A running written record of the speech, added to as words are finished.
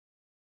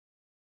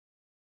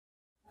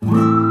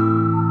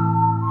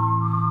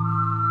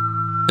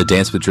A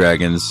Dance with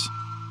Dragons,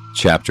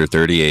 Chapter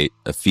 38.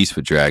 A Feast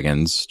with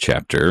Dragons,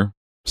 Chapter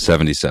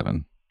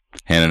 77.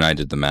 Hannah and I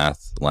did the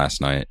math last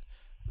night,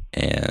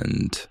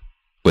 and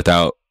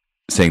without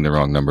saying the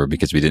wrong number,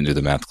 because we didn't do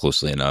the math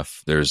closely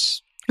enough,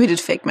 We did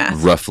fake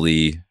math.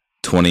 Roughly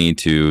 20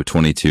 to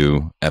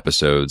 22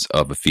 episodes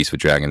of A Feast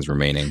with Dragons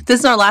remaining. This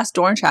is our last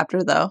Dorne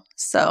chapter, though.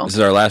 So this is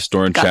our last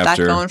Dorne chapter. Got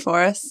that going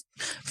for us.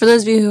 For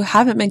those of you who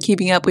haven't been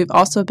keeping up, we've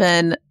also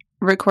been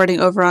recording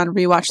over on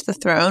Rewatch the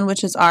Throne,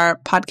 which is our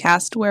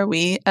podcast where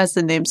we, as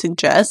the name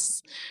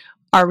suggests,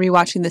 are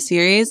rewatching the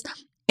series.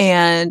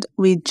 And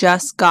we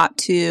just got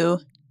to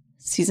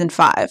season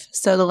 5.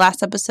 So the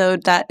last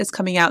episode that is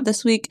coming out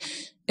this week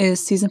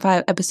is season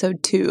 5,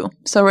 episode 2.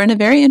 So we're in a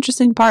very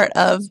interesting part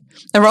of,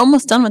 and we're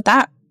almost done with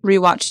that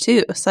rewatch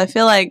too. So I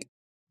feel like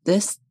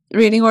this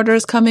reading order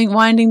is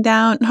winding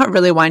down. Not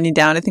really winding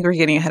down. I think we're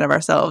getting ahead of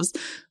ourselves.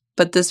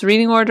 But this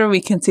reading order,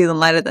 we can see the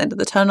light at the end of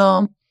the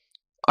tunnel.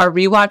 Our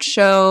rewatch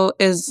show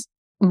is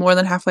more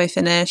than halfway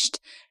finished,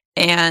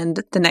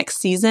 and the next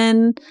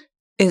season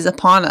is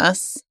upon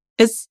us.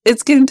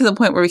 It's getting to the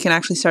point where we can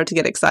actually start to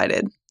get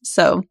excited.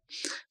 So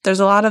there's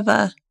a lot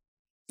of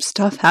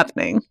stuff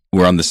happening.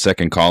 We're on the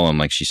second column,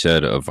 like she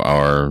said, of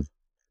our...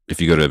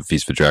 If you go to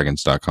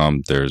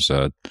feastwithdragons.com, there's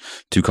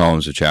 2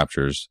 columns of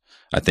chapters,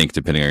 I think,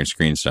 depending on your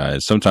screen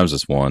size. Sometimes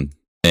it's 1.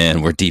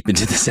 And we're deep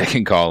into the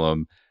second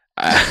column.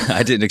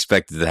 I didn't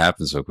expect it to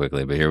happen so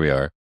quickly, but here we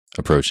are,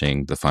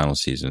 approaching the final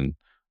season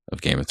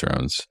of Game of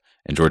Thrones.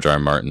 And George R. R.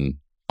 Martin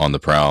on the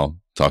prowl,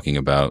 talking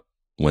about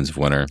Winds of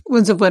Winter.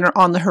 Winds of Winter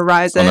on the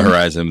horizon. On the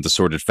horizon, with the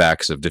sordid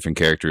facts of different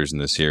characters in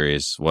the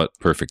series. What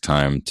perfect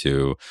time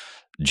to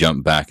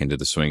jump back into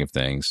the swing of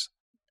things.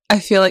 I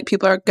feel like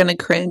people are going to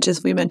cringe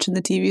as we mention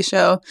the TV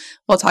show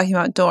while talking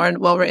about Dorne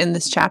while we're in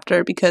this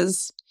chapter,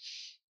 because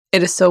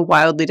it is so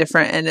wildly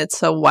different and it's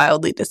so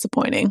wildly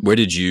disappointing. Where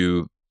did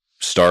you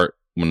start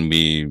when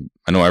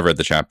I know I've read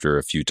the chapter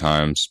a few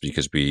times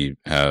because we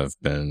have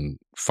been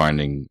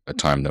finding a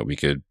time that we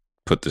could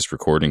put this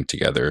recording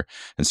together.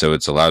 And so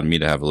it's allowed me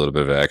to have a little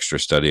bit of an extra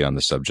study on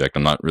the subject.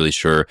 I'm not really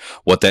sure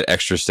what that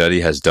extra study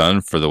has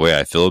done for the way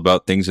I feel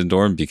about things in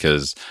Dorne,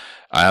 because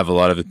I have a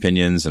lot of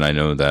opinions, and I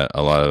know that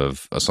a lot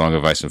of A Song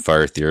of Ice and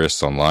Fire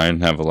theorists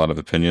online have a lot of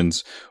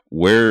opinions.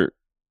 Where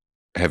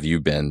have you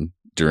been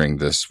during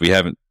this? We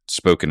haven't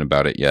spoken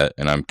about it yet,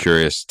 and I'm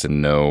curious to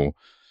know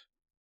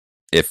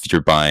if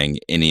you're buying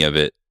any of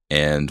it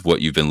and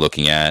what you've been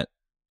looking at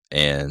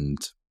and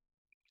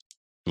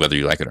whether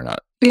you like it or not.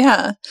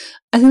 Yeah,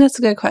 I think that's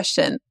a good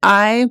question.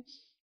 I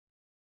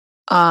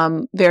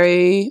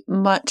very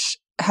much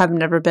have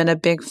never been a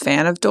big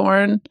fan of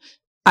Dorne.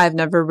 I've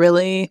never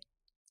really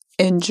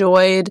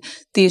enjoyed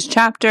these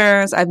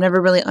chapters. I've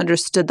never really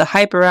understood the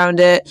hype around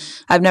it.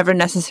 I've never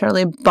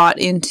necessarily bought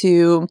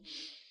into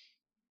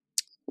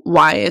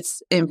why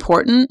it's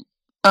important.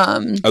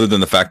 Other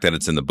than the fact that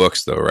it's in the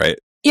books, though, right?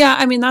 Yeah,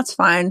 I mean, that's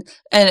fine.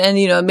 And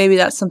you know, maybe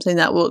that's something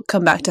that will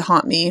come back to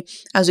haunt me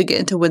as we get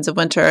into Winds of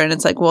Winter. And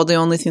it's like, well, the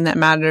only thing that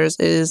matters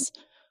is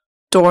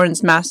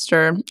Doran's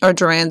master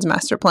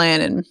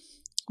plan and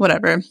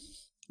whatever.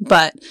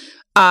 But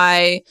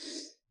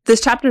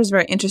this chapter is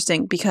very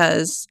interesting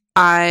because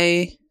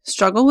I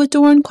struggle with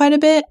Dorne quite a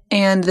bit.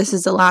 And this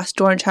is the last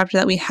Dorne chapter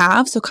that we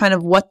have. So kind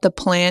of what the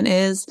plan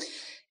is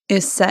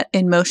set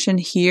in motion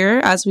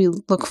here as we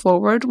look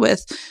forward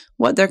with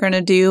what they're going to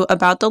do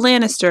about the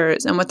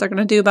Lannisters and what they're going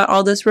to do about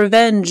all this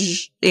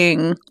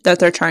revenging that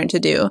they're trying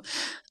to do.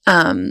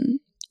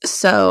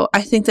 So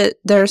I think that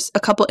there's a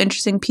couple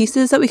interesting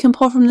pieces that we can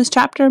pull from this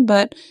chapter,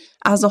 but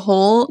as a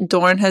whole,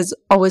 Dorne has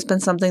always been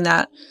something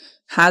that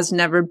has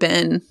never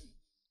been,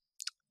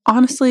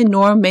 honestly,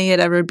 nor may it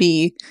ever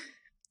be,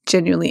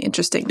 genuinely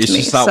interesting to me. It's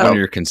just not one of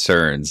your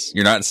concerns.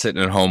 You're not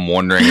sitting at home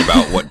wondering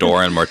about what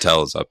Doran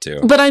Martell is up to.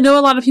 But I know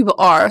a lot of people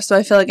are, so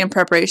I feel like in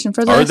preparation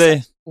for this. Are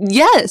they?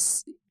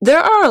 Yes. There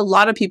are a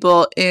lot of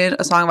people in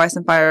A Song of Ice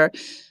and Fire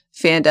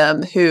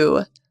fandom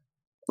who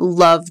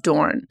love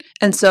Dorne.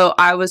 And so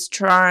I was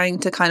trying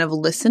to kind of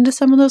listen to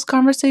some of those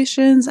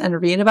conversations and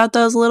read about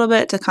those a little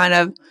bit to kind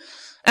of,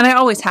 and I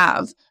always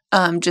have,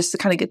 just to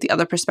kind of get the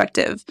other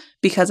perspective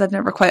because I've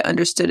never quite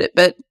understood it.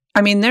 But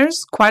I mean,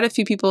 there's quite a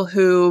few people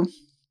who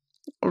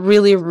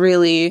really,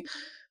 really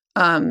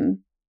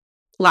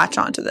latch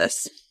onto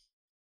this.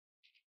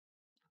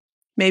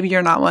 Maybe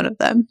you're not one of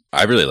them.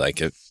 I really like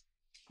it.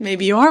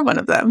 Maybe you are one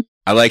of them.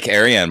 I like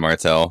Arianne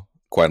Martell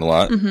quite a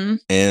lot. Mm-hmm.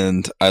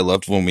 And I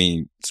loved when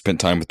we spent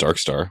time with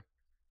Darkstar.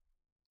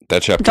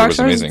 That chapter was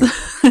amazing.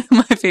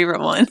 My favorite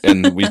one.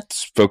 And we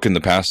spoke in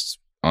the past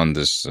on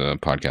this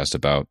podcast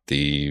about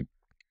the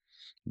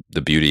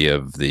beauty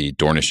of the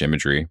Dornish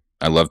imagery.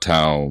 I loved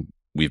how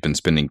we've been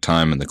spending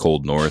time in the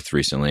cold north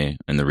recently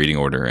in the reading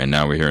order, and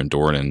now we're here in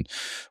Dorne, and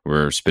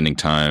we're spending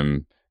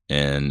time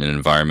in an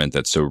environment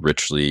that's so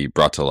richly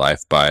brought to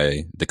life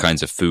by the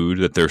kinds of food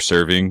that they're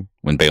serving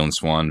when Balon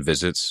Swan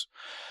visits.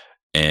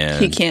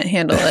 And he can't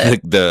handle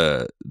it.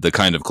 the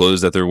kind of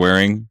clothes that they're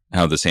wearing,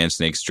 how the sand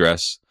snakes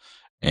dress,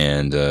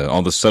 and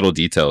all the subtle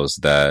details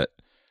that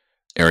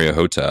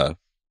Ariahota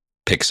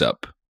picks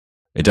up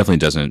it definitely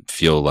doesn't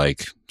feel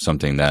like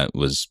something that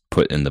was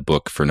put in the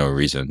book for no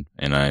reason.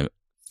 And I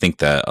think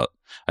that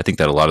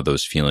a lot of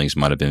those feelings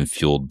might have been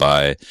fueled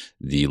by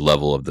the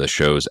level of the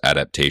show's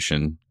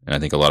adaptation. And I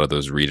think a lot of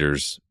those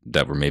readers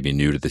that were maybe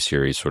new to the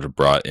series sort of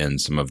brought in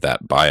some of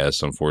that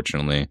bias,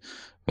 unfortunately,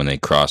 when they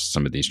crossed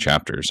some of these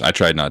chapters. I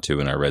tried not to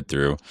when I read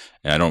through,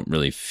 and I don't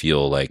really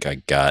feel like I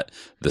got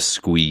the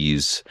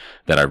squeeze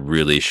that I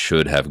really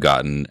should have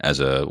gotten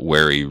as a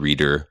wary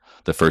reader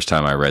the first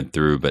time I read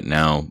through. But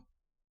now,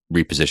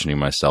 repositioning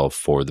myself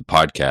for the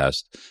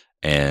podcast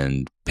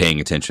and paying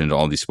attention to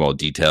all these small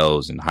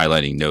details and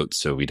highlighting notes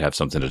so we'd have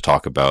something to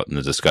talk about in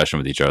the discussion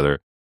with each other,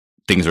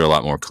 things are a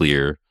lot more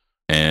clear.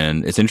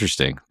 And it's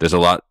interesting. There's a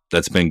lot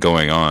that's been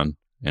going on,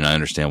 and I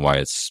understand why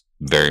it's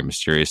very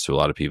mysterious to a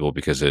lot of people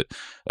because it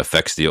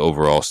affects the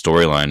overall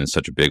storyline in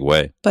such a big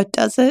way. But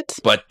does it?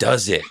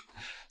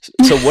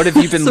 So what have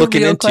you been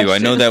looking into? Question. I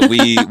know that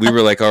we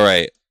were like, all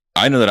right,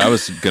 I know that I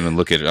was going to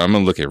look at it. I'm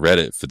going to look at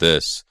Reddit for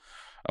this.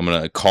 I'm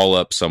going to call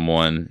up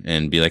someone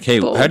and be like, hey,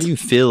 Bold. How do you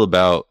feel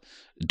about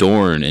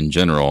Dorne in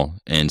general?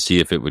 And see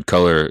if it would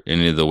color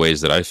any of the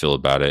ways that I feel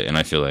about it. And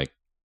I feel like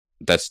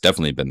that's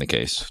definitely been the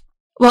case.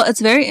 Well,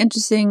 it's very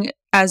interesting,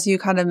 as you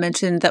kind of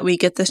mentioned, that we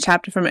get this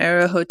chapter from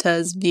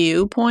Arohota's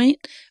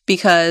viewpoint,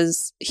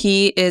 because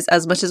he is,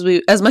 as much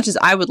as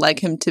I would like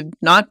him to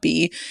not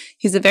be,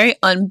 he's a very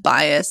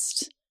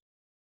unbiased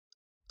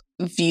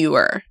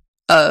viewer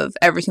of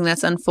everything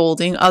that's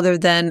unfolding, other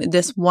than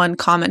this one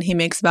comment he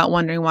makes about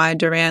wondering why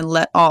Doran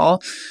let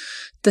all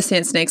the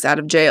Sand Snakes out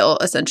of jail,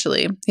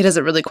 essentially. He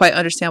doesn't really quite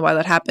understand why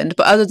that happened.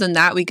 But other than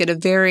that, we get a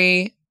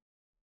very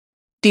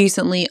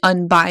decently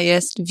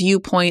unbiased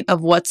viewpoint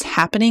of what's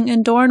happening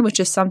in Dorne, which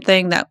is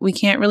something that we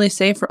can't really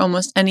say for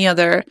almost any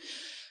other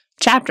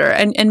chapter.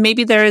 And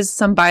maybe there is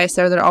some bias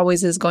there. There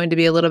always is going to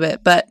be a little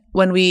bit. But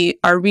when we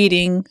are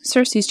reading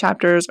Cersei's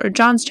chapters or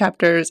Jon's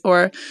chapters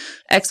or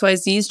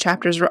XYZ's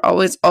chapters, we're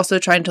always also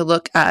trying to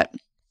look at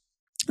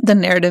the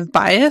narrative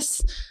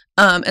bias.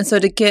 And so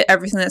to get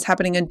everything that's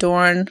happening in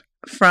Dorne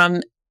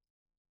from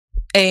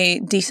a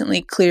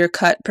decently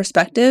clear-cut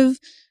perspective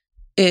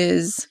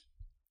is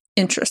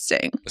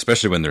interesting.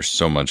 Especially when there's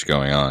so much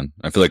going on.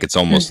 I feel like it's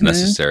almost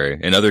necessary.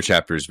 In other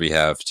chapters, we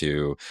have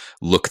to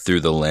look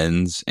through the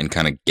lens and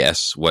kind of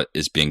guess what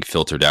is being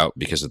filtered out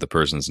because of the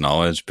person's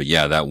knowledge. But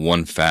yeah, that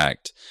one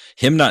fact,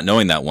 him not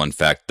knowing that one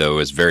fact, though,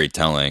 is very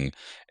telling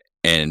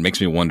and makes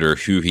me wonder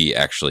who he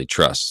actually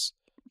trusts.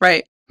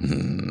 Right.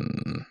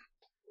 Not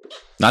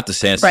the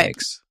Sand Right.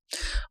 Snakes.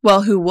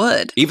 Well, who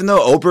would? Even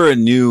though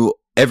Oberyn knew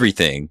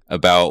everything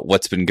about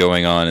what's been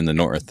going on in the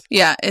North.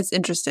 Yeah, it's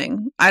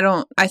interesting.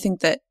 I think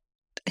that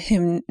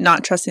him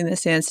not trusting the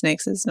Sand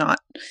Snakes is not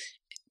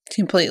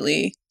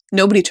completely.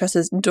 Nobody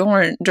trusts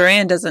Doran.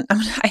 Doran doesn't.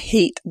 I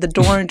hate the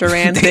Doran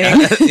Doran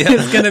thing. Yeah.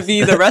 It's going to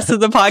be the rest of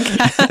the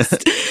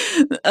podcast.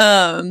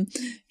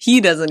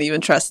 He doesn't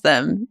even trust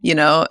them,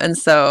 and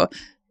so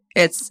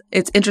it's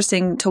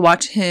interesting to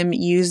watch him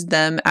use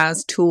them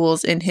as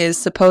tools in his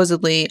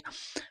supposedly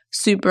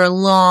super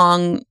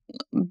long,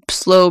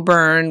 slow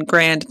burn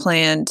grand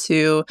plan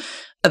to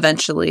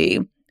eventually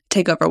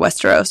take over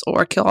Westeros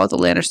or kill all the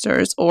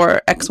Lannisters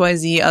or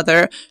XYZ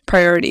other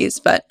priorities.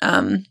 But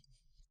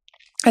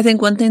I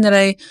think one thing that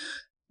I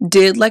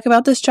did like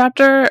about this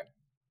chapter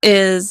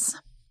is,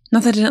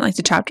 not that I didn't like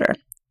the chapter,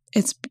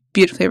 it's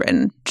beautifully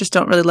written, just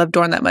don't really love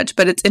Dorne that much,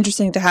 but it's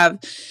interesting to have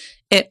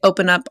it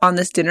open up on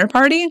this dinner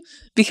party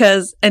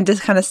and to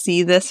kind of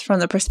see this from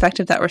the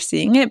perspective that we're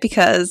seeing it,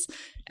 because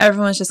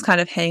everyone's just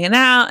kind of hanging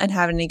out and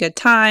having a good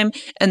time,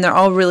 and they're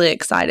all really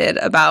excited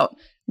about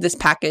this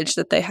package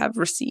that they have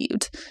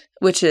received,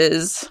 which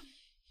is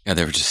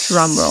they were just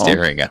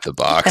staring at the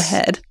box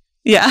ahead.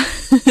 Yeah.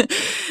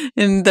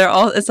 And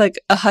it's like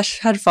a hush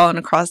had fallen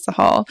across the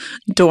hall.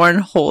 Dorne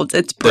holds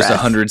its breath.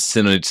 There's 100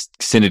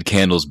 scented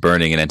candles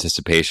burning in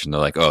anticipation.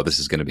 They're like, oh, this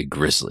is going to be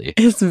grisly.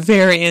 It's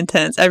very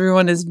intense.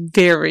 Everyone is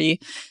very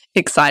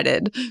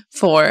excited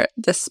for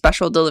this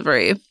special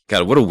delivery.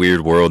 God, what a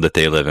weird world that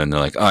they live in. They're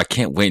like, oh, I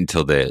can't wait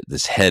until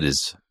this head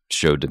is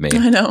showed to me.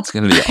 I know. It's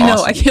going to be awesome. I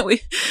know. I can't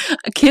wait.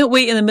 I can't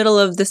wait in the middle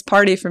of this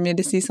party for me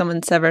to see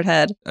someone's severed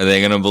head. Are they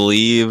going to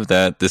believe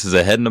that this is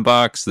a head in a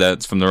box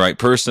that's from the right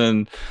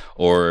person?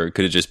 Or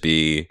could it just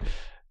be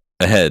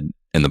a head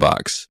in the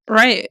box?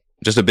 Right.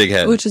 Just a big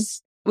head. Which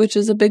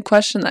is a big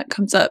question that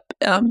comes up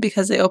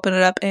because they open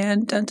it up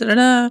and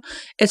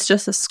it's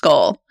just a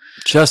skull.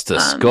 Just a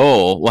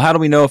skull? Well, how do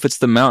we know if it's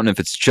the mountain if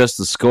it's just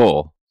the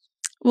skull?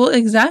 Well,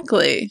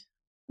 exactly.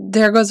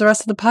 There goes the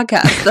rest of the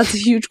podcast. That's a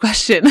huge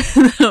question.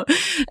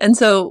 And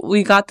so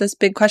we got this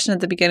big question at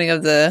the beginning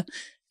of the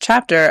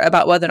chapter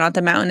about whether or not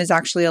the mountain is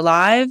actually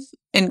alive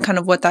and kind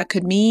of what that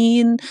could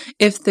mean,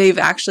 if they've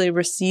actually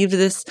received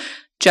this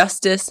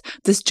justice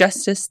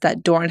that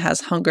Dorne has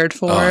hungered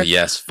for. Oh,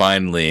 yes.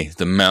 Finally,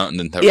 the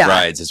mountain that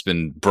rides has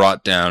been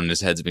brought down and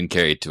his head's been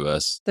carried to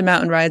us. The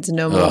mountain rides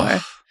no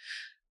more.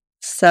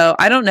 So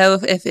I don't know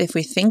if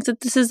we think that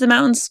this is the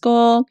mountain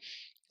skull,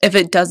 if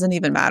it doesn't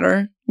even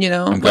matter, I'm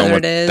whether going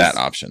with it is that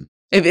option.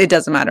 If it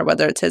doesn't matter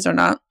whether it's his or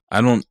not. I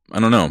don't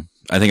know.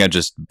 I think I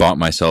just bought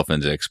myself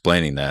into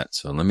explaining that.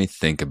 So let me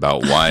think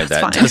about why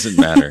that fine. doesn't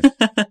matter.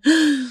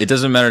 It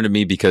doesn't matter to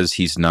me because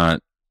he's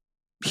not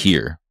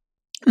here.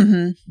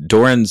 Mm-hmm.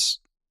 Doran's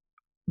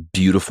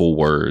beautiful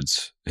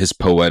words, his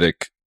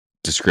poetic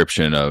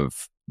description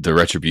of the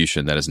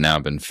retribution that has now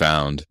been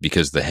found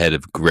because the head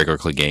of Gregor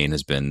Clegane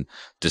has been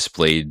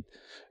displayed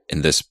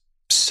in this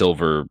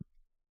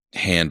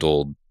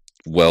silver-handled,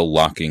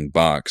 well-locking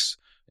box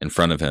in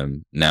front of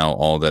him. Now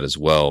all that is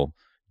well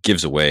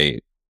gives away,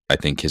 I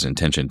think, his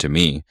intention to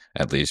me,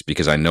 at least,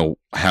 because I know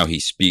how he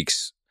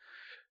speaks.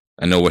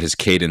 I know what his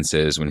cadence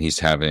is when he's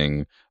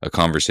having a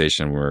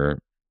conversation where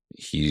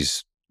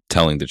he's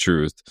telling the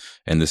truth,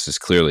 and this is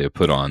clearly a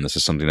put on. This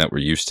is something that we're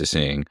used to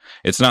seeing.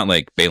 It's not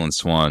like Balin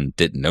Swan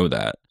didn't know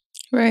that.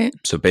 Right.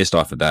 So based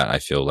off of that, I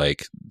feel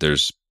like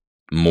there's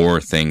more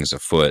things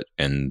afoot,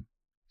 and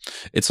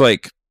it's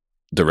like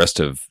the rest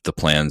of the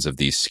plans of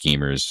these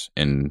schemers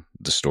in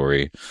the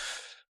story.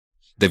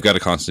 They've got to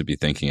constantly be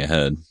thinking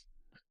ahead,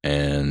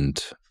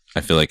 and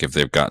I feel like if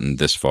they've gotten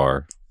this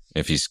far,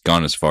 if he's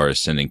gone as far as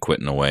sending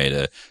Quentin away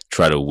to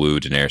try to woo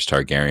Daenerys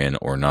Targaryen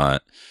or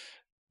not,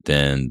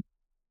 then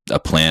a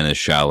plan as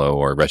shallow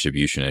or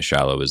retribution as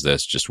shallow as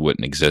this just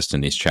wouldn't exist in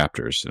these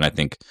chapters. And I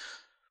think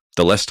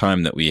the less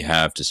time that we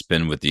have to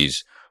spend with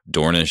these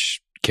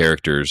Dornish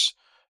characters,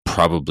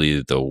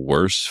 probably the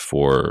worse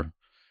for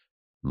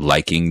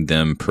liking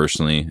them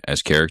personally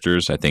as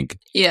characters. I think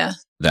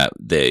that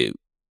they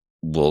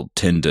will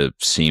tend to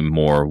seem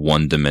more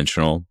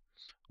one-dimensional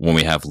when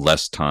we have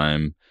less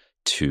time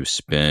to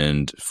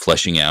spend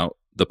fleshing out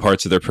the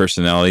parts of their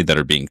personality that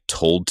are being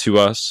told to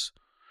us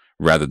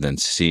rather than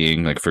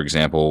seeing. Like, for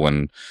example,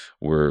 when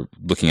we're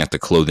looking at the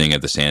clothing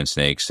of the Sand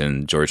Snakes,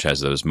 and George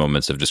has those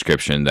moments of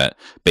description that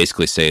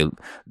basically say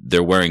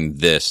they're wearing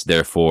this,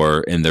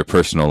 therefore in their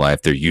personal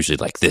life they're usually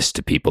like this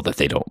to people that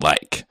they don't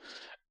like.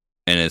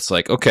 And it's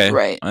like, okay,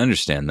 right, I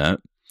understand that,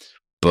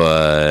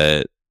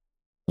 but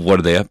what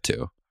are they up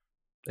to?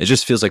 It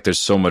just feels like there's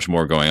so much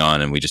more going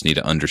on, and we just need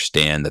to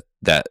understand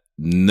that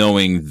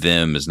knowing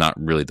them is not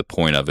really the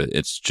point of it.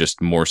 It's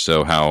just more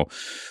so how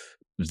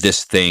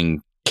this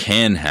thing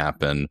can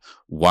happen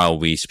while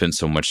we spend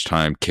so much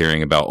time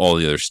caring about all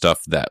the other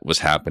stuff that was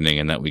happening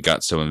and that we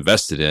got so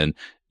invested in.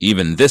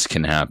 Even this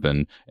can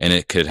happen, and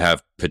it could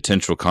have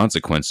potential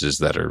consequences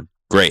that are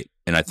great.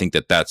 And I think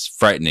that that's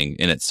frightening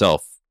in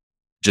itself,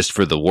 just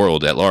for the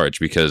world at large,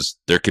 because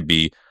there could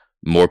be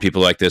more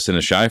people like this in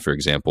Asshai, for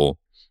example,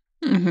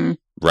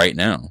 right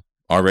now,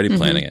 already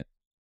planning it.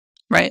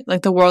 Right.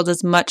 Like the world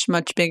is much,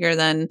 much bigger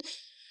than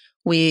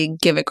we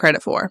give it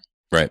credit for.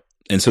 Right.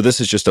 And so this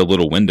is just a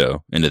little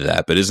window into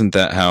that. But isn't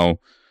that how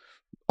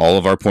all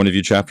of our point of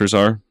view chapters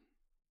are?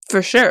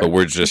 For sure. But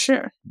we're just,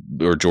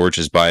 or George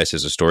is biased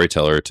as a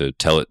storyteller to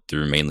tell it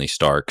through mainly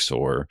Starks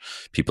or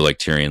people like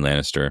Tyrion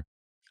Lannister.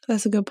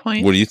 That's a good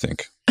point. What do you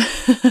think?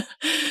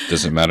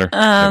 Does it matter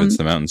if it's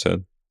the Mountain's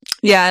Head?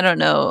 Yeah, I don't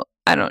know.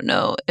 I don't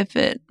know if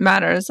it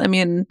matters. I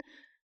mean,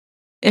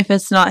 if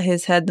it's not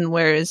his head, then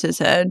where is his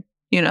head?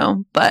 You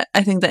know, but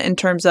I think that in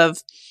terms of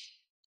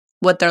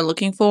what they're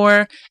looking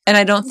for, and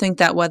I don't think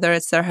that whether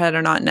it's their head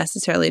or not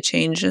necessarily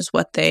changes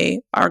what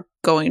they are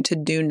going to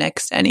do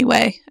next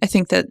anyway. I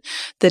think that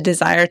the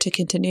desire to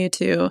continue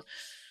to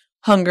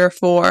hunger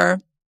for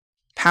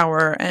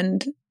power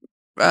and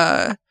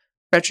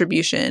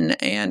retribution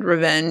and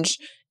revenge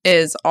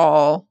is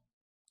all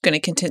going to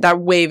continue.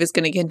 That wave is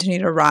going to continue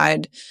to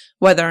ride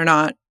whether or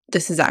not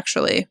this is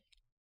actually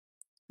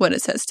what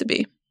it says to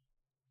be.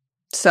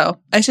 So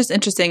it's just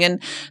interesting.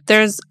 And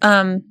there's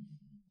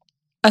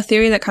a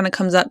theory that kind of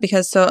comes up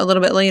because so a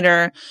little bit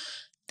later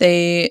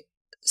they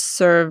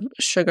serve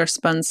sugar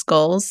spun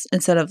skulls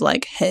instead of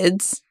like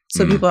heads.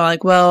 So people are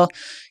like, well,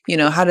 you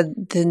know,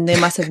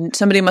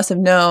 somebody must have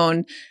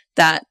known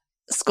that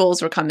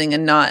skulls were coming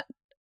and not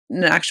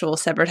an actual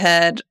severed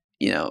head,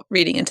 you know,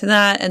 reading into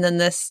that. And then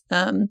this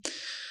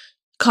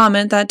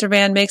comment that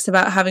Doran makes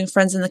about having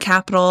friends in the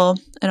capital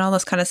and all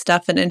this kind of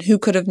stuff, and who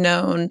could have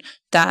known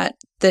that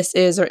this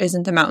is or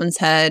isn't the Mountain's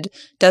Head?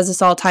 Does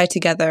this all tie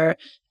together?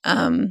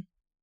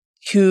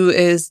 Who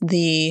is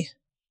the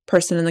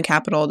person in the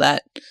capital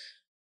that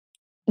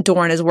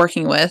Dorne is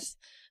working with?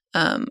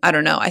 I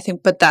don't know. I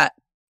think, but that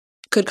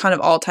could kind of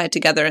all tie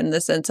together in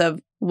the sense of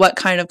what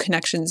kind of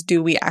connections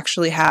do we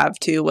actually have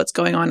to what's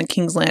going on in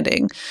King's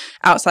Landing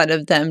outside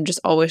of them just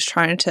always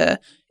trying to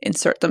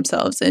insert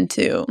themselves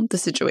into the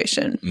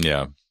situation.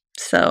 Yeah.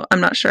 So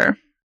I'm not sure.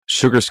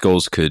 Sugar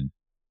skulls could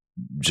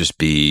just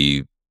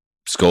be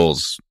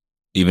skulls,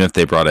 even if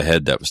they brought a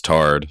head that was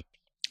tarred.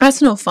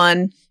 That's no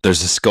fun.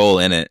 There's a skull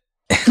in it.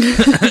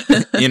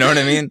 You know what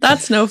I mean?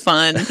 That's no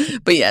fun.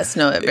 But yes,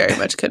 no, it very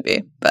much could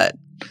be. But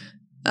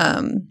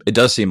it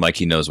does seem like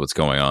he knows what's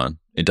going on.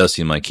 It does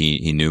seem like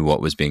he knew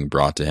what was being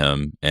brought to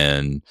him.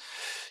 And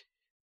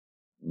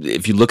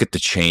if you look at the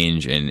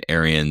change in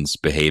Arianne's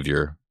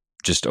behavior,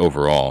 just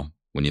overall,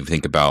 when you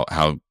think about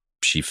how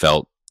she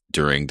felt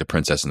during The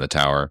Princess in the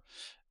Tower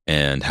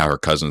and how her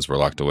cousins were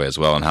locked away as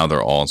well, and how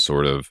they're all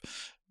sort of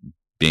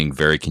being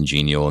very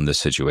congenial in this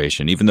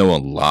situation, even though a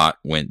lot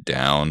went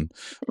down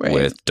Right.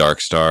 with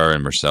Darkstar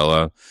and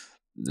Myrcella.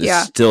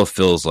 It still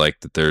feels like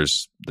that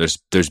there's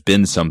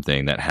been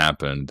something that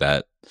happened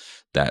that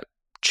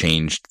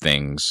changed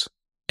things,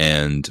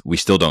 and we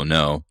still don't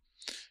know.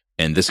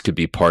 And this could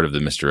be part of the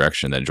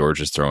misdirection that George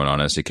is throwing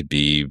on us. It could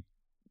be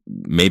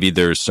maybe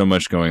there's so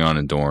much going on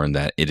in Dorne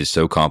that it is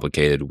so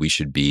complicated. We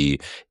should be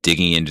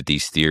digging into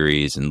these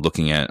theories and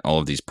looking at all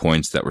of these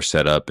points that were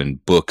set up in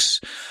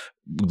books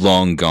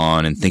long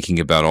gone and thinking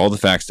about all the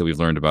facts that we've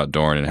learned about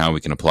Dorne and how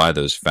we can apply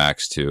those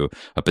facts to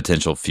a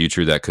potential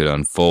future that could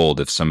unfold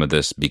if some of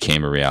this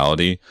became a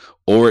reality.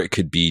 Or it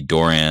could be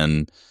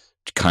Doran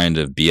kind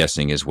of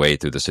BSing his way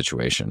through the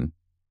situation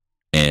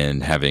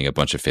and having a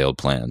bunch of failed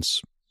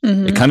plans.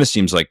 Mm-hmm. It kind of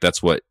seems like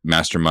that's what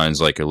masterminds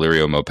like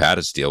Illyrio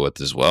Mopatis deal with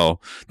as well.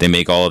 They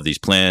make all of these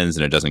plans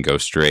and it doesn't go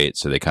straight,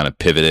 so they kind of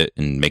pivot it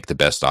and make the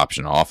best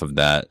option off of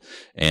that.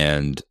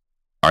 And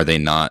are they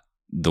not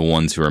the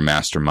ones who are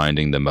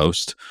masterminding the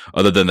most,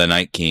 other than the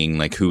Night King,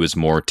 like who is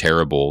more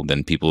terrible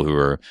than people who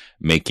are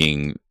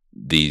making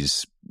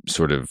these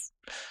sort of,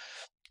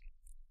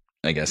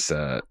 I guess,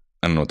 I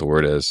don't know what the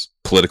word is,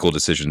 political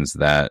decisions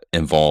that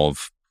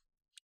involve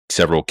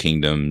several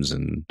kingdoms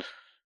and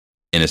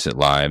innocent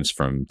lives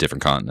from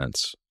different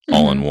continents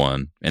all in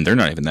one. And they're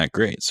not even that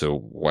great. So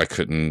why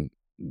couldn't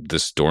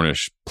this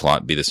Dornish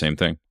plot be the same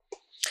thing?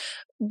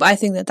 I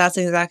think that that's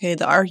exactly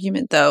the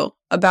argument, though,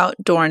 about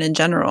Dorne in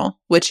general,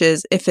 which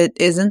is if it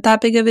isn't that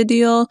big of a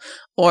deal,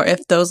 or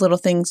if those little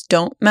things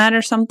don't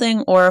matter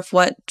something, or if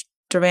what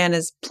Doran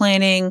is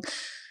planning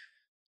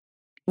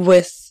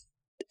with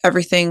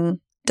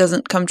everything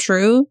doesn't come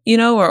true, you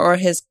know, or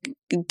his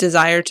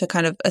desire to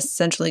kind of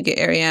essentially get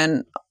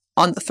Arianne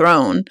on the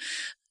throne,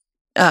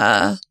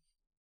 then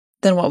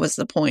what was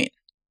the point,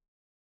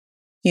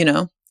 you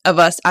know, of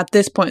us at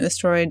this point in the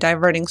story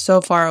diverting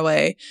so far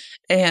away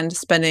and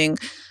spending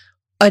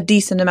a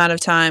decent amount of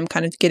time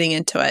kind of getting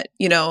into it,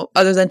 you know,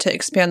 other than to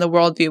expand the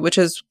worldview, which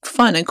is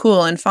fun and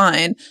cool and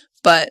fine.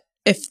 But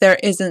if there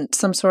isn't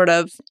some sort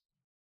of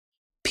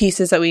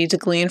pieces that we need to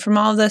glean from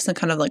all of this, and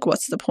kind of like,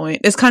 what's the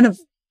point? Is kind of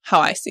how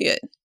I see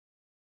it.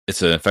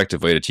 It's an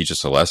effective way to teach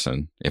us a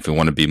lesson. If we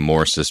want to be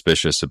more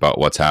suspicious about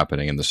what's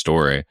happening in the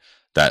story,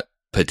 that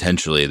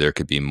potentially there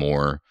could be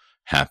more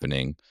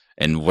happening.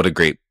 And what a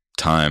great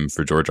time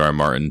for George R. R.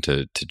 Martin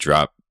to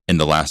drop in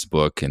the last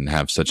book and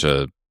have such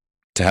a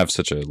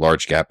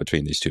large gap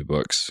between these two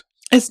books.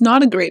 It's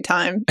not a great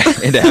time.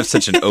 And to have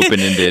such an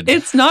open-ended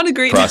it's not a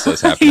great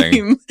process time.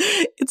 happening.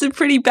 It's a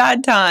pretty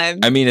bad time.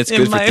 I mean, it's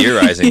good for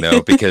theorizing,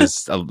 though,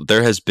 because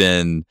there has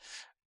been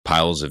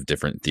piles of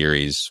different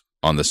theories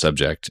on the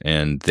subject,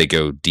 and they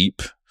go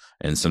deep,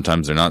 and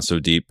sometimes they're not so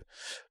deep.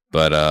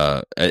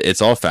 But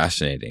it's all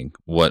fascinating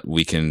what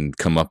we can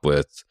come up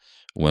with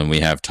when we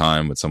have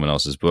time with someone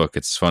else's book.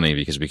 It's funny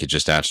because we could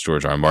just ask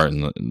George R. R.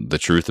 Martin the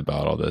truth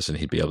about all this, and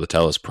he'd be able to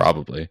tell us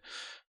probably.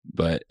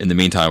 But in the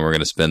meantime, we're going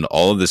to spend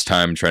all of this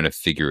time trying to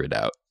figure it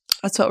out.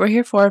 That's what we're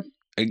here for.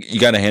 You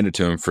got to hand it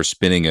to him for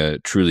spinning a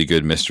truly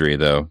good mystery,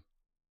 though,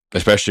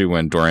 especially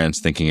when Doran's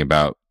thinking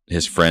about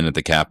his friend at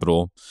the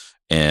Capitol,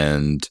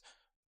 and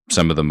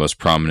some of the most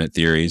prominent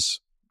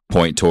theories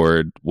point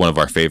toward one of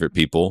our favorite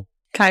people,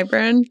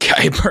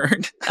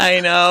 Qyburn. I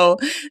know.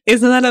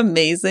 Isn't that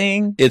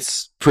amazing?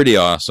 It's pretty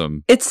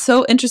awesome. It's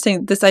so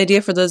interesting. This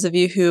idea, for those of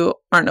you who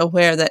aren't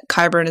aware, that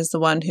Qyburn is the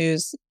one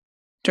who's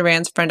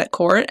Doran's friend at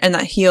court, and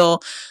that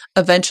he'll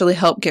eventually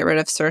help get rid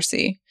of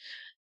Cersei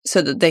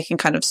so that they can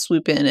kind of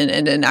swoop in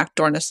and enact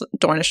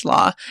Dornish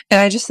law. And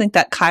I just think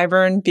that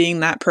Qyburn being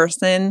that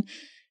person,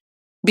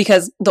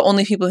 because the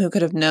only people who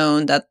could have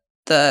known that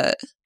the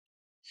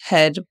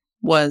head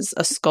was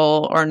a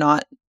skull or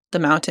not the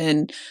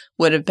mountain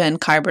would have been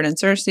Qyburn and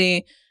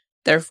Cersei.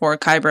 Therefore,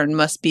 Qyburn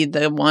must be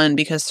the one,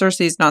 because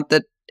Cersei's not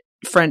the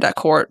friend at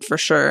court for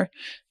sure.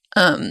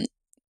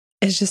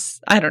 It's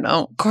just, I don't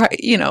know.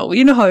 You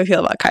know how I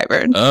feel about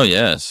Qyburn. Oh,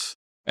 yes.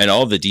 And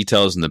all the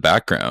details in the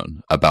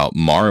background about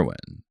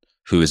Marwyn,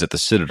 who is at the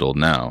Citadel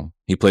now.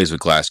 He plays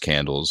with glass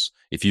candles.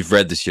 If you've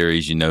read the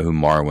series, you know who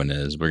Marwyn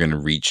is. We're going to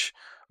reach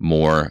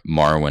more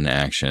Marwyn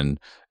action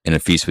in A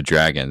Feast with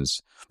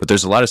Dragons. But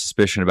there's a lot of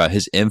suspicion about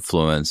his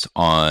influence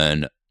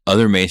on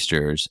other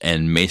maesters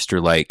and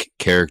maester-like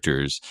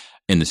characters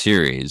in the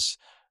series.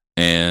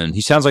 And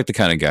he sounds like the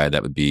kind of guy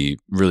that would be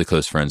really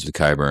close friends with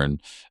Qyburn.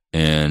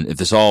 And if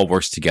this all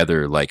works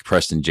together like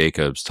Preston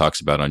Jacobs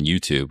talks about on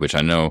YouTube, which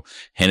I know,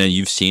 Hannah,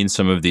 you've seen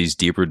some of these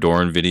deeper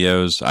Dorne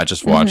videos. I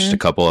just watched a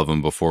couple of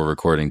them before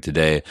recording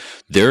today.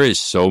 There is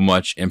so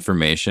much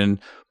information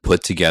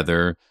put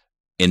together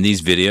in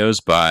these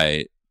videos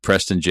by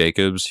Preston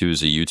Jacobs,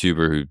 who's a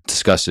YouTuber who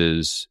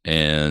discusses,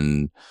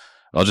 and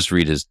I'll just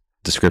read his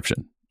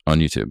description on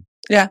YouTube.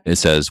 Yeah. It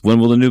says, "When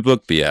will the new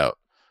book be out?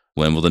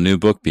 When will the new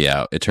book be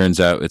out? It turns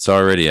out it's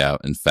already out.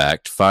 In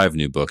fact, 5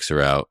 new books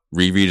are out.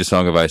 Reread A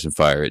Song of Ice and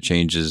Fire. It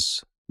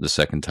changes the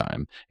second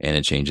time, and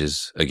it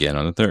changes again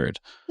on the third.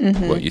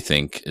 What you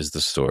think is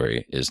the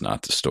story is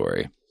not the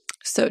story."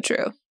 So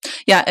true.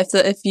 Yeah,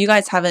 if you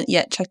guys haven't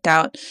yet checked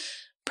out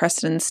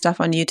Preston's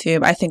stuff on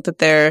YouTube, I think that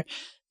there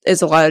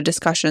is a lot of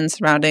discussion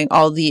surrounding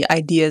all the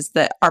ideas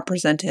that are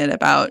presented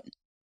about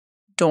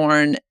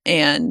Dorne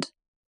and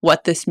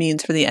what this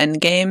means for the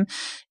end game.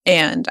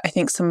 And I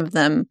think some of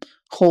them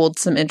hold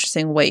some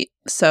interesting weight.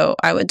 So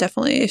I would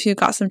definitely, if you've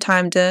got some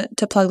time to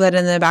plug that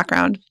in the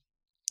background,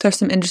 there's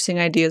some interesting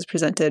ideas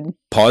presented.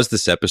 Pause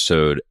this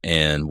episode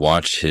and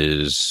watch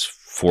his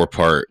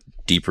 4-part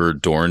Deeper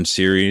Dorne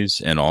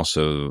series, and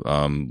also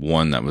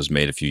one that was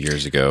made a few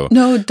years ago.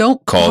 No,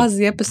 don't pause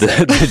the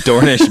episode. The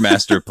Dornish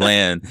Master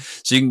Plan.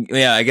 So you can,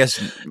 I guess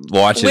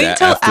watch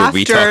it after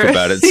we talk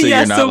about it, so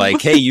you're not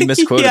like, hey, you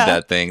misquoted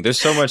that thing. There's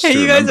so much to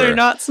remember. You guys are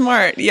not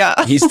smart.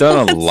 Yeah. He's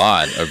done a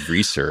lot of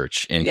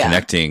research in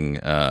connecting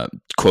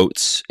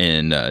quotes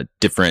and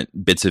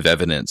different bits of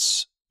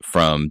evidence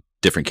from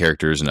different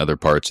characters and other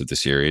parts of the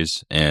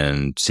series,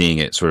 and seeing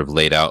it sort of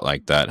laid out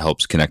like that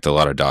helps connect a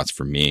lot of dots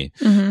for me.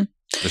 Mm-hmm.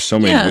 There's so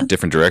many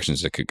different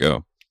directions it could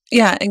go.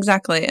 Yeah,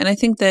 exactly. And I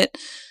think that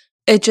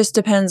it just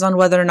depends on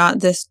whether or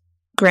not this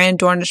grand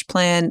Dornish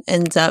plan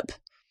ends up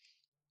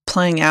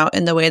playing out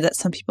in the way that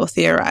some people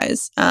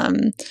theorize.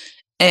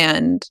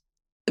 And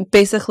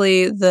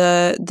basically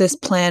this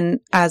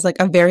plan, as like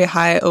a very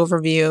high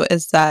overview,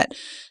 is that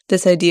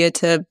this idea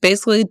to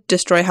basically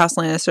destroy House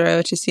Lannister,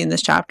 which you see in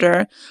this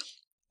chapter,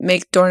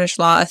 make Dornish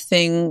law a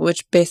thing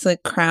which basically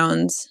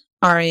crowns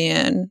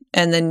Arianne.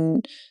 And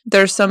then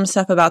there's some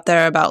stuff about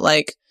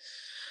like,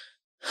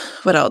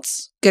 what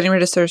else? Getting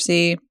rid of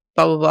Cersei,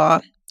 blah, blah,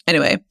 blah.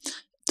 Anyway,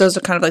 those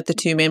are kind of like the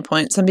two main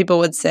points. Some people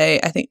would say,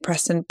 I think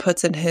Preston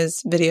puts in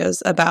his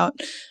videos about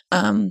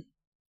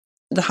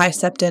the High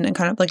Septon and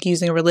kind of like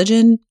using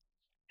religion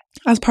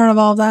as part of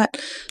all of that,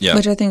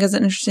 which I think is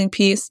an interesting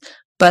piece.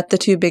 But the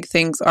two big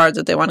things are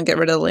that they want to get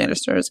rid of the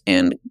Lannisters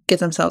and get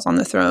themselves on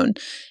the throne.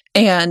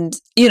 And,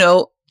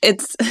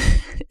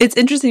 it's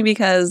interesting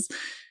because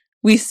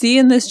we see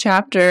in this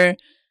chapter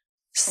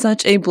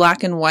such a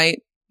black and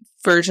white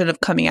version of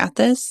coming at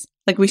this.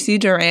 Like, we see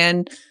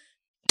Doran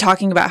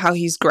talking about how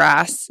he's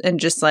grass and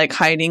just like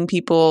hiding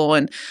people.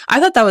 And I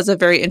thought that was a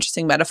very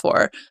interesting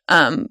metaphor.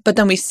 But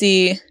then we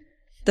see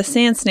the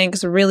Sand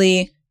Snakes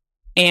really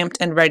amped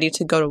and ready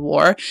to go to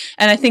war.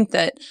 And I think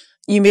that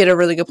you made a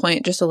really good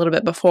point just a little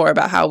bit before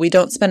about how we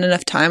don't spend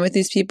enough time with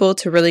these people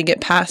to really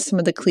get past some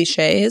of the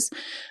cliches,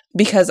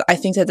 because I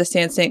think that the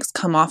Sand Snakes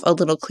come off a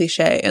little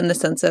cliche in the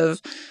sense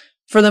of,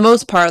 for the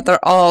most part,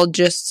 they're all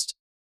just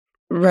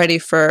ready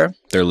for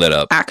they're lit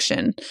up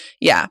action.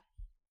 Yeah,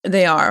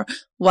 they are.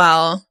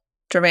 While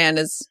Doran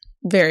is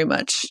very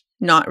much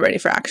not ready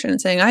for action and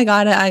saying, I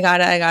got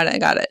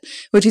it,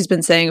 which he's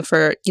been saying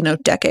for,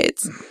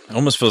 decades. It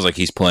almost feels like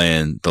he's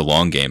playing the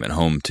long game at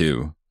home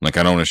too. Like,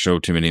 I don't want to show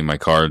too many of my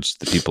cards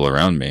to the people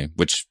around me,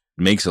 which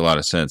makes a lot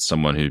of sense.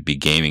 Someone who'd be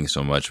gaming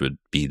so much would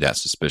be that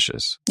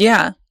suspicious.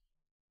 Yeah.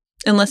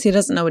 Unless he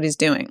doesn't know what he's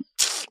doing.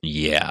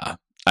 Yeah.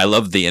 I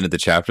love the end of the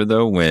chapter,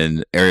 though,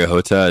 when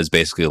Ariohota is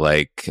basically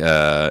like,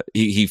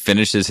 he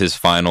finishes his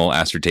final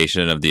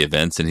assertion of the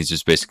events, and he's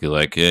just basically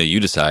like, yeah, you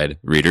decide,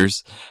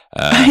 readers.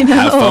 I know.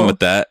 Have fun with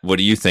that. What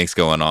do you think's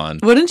going on?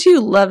 Wouldn't you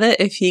love it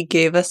if he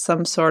gave us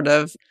some sort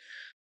of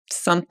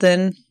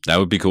something? That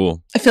would be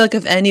cool. I feel like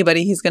if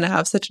anybody, he's going to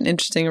have such an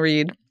interesting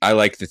read. I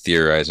like the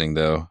theorizing,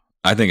 though.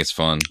 I think it's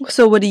fun.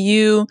 So what are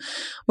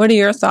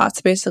your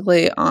thoughts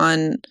basically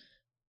on,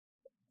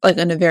 like,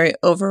 in a very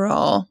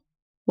overall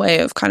way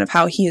of kind of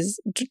how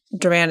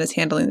Doran is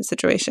handling the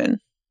situation?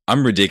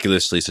 I'm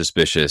ridiculously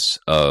suspicious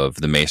of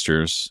the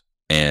Maesters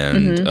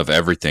and of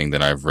everything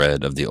that I've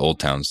read of the Old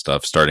Town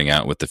stuff, starting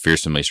out with the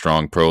Fearsomely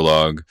Strong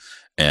prologue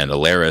and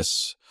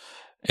Alaris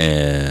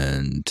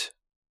and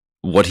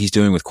what he's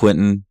doing with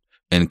Quentin,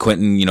 and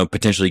Quentin,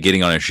 potentially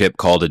getting on a ship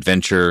called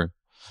Adventure,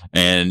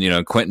 and,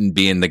 Quentin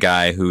being the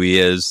guy who he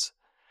is.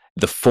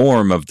 The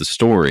form of the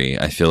story,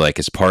 I feel like,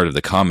 is part of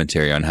the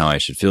commentary on how I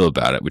should feel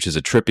about it, which is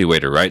a trippy way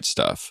to write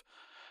stuff.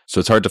 So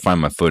it's hard to find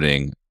my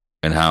footing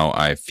and how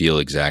I feel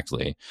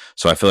exactly.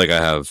 So I feel like I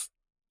have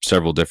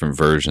several different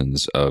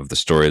versions of the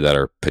story that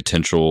are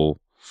potential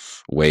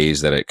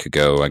ways that it could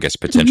go, I guess,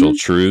 potential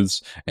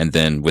truths. And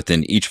then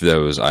within each of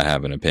those, I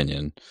have an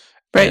opinion.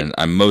 Right. And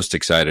I'm most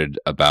excited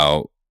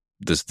about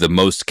the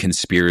most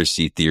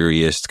conspiracy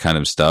theorist kind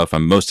of stuff.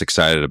 I'm most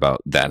excited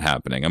about that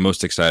happening. I'm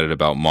most excited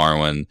about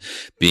Marwyn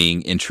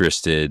being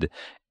interested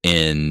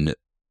in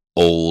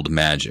old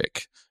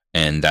magic.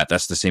 And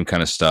that's the same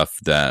kind of stuff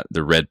that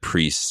the Red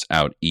Priests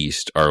out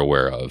east are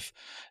aware of.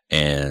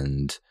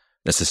 And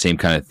that's the same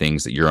kind of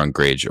things that Euron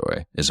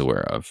Greyjoy is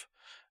aware of.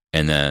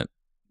 And that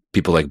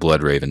people like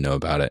Bloodraven know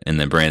about it. And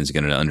then Bran's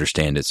going to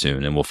understand it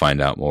soon. And we'll find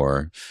out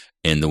more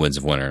in the Winds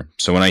of Winter.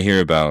 So when I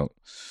hear about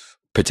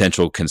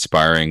potential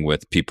conspiring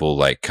with people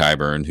like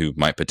Qyburn, who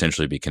might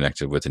potentially be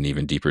connected with an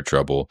even deeper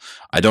trouble,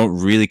 I don't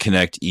really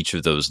connect each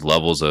of those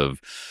levels of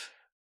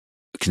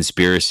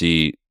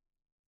conspiracy.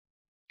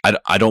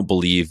 I don't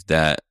believe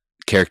that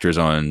characters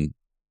on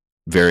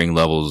varying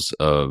levels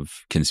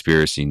of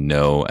conspiracy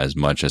know as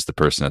much as the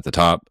person at the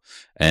top.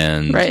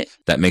 And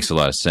that makes a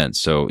lot of sense.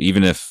 So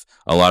even if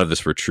a lot of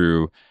this were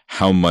true,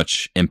 how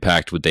much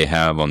impact would they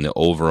have on the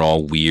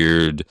overall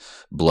weird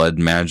blood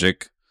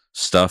magic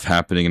stuff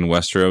happening in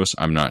Westeros?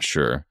 I'm not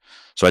sure.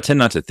 So I tend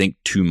not to think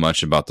too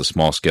much about the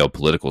small scale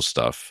political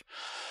stuff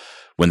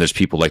when there's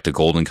people like the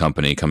Golden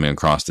Company coming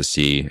across the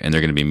sea and they're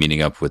going to be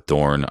meeting up with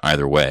Dorne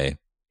either way.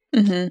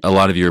 Mm-hmm. A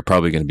lot of you are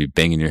probably going to be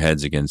banging your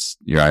heads against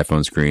your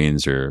iPhone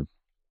screens or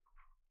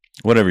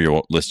whatever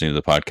you're listening to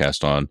the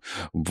podcast on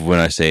when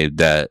I say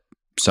that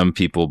some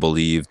people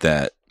believe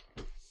that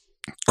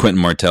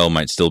Quentin Martell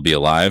might still be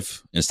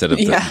alive instead of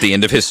the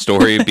end of his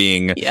story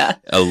being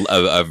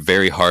a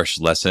very harsh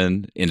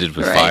lesson ended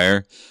with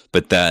fire,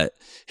 but that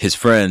his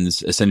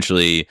friends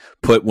essentially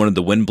put one of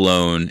the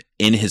Windblown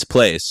in his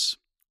place,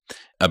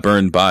 a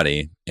burned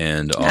body,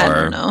 and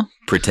are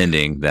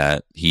pretending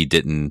that he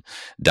didn't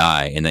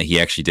die and that he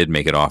actually did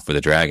make it off with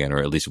a dragon, or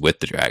at least with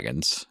the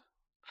dragons.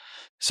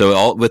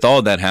 So with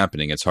all that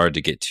happening, it's hard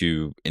to get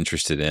too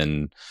interested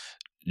in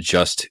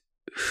just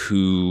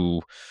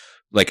who,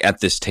 like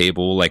at this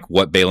table, like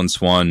what Balon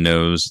Swan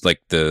knows,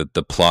 like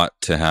the plot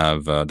to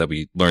have that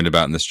we learned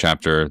about in this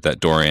chapter that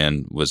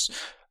Dorian was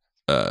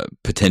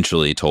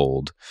potentially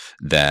told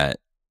that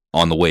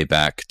on the way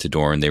back to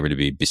Dorne, they were to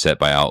be beset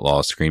by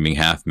outlaws screaming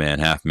half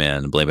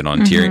man, blame it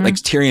on Tyrion. Like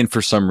Tyrion,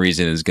 for some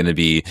reason, is going to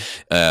be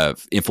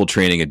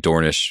infiltrating a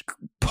Dornish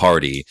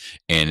party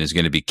and is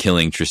going to be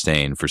killing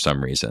Trystane for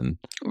some reason.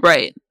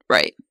 Right.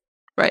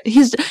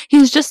 He's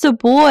just a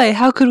boy.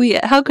 How could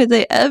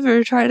they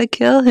ever try to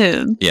kill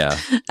him? Yeah.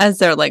 As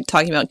they're like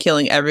talking about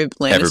killing every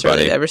Lannister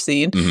they've ever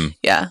seen. Mm-hmm.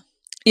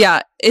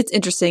 Yeah. It's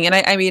interesting. And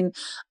I mean,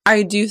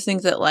 I do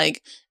think that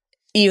like,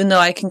 even though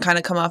I can kind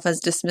of come off as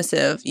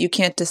dismissive, you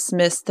can't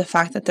dismiss the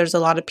fact that there's a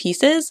lot of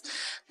pieces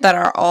that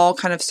are all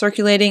kind of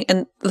circulating,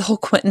 and the whole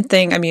Quentin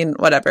thing, I mean,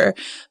 whatever.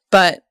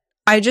 But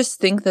I just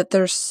think that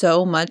there's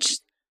so much,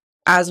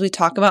 as we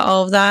talk about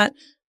all of that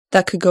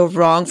could go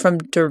wrong from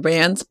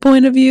Doran's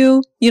point of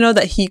view,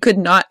 that he could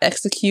not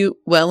execute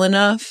well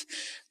enough,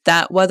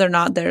 that whether or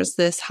not there's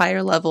this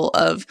higher level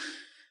of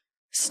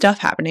stuff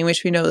happening,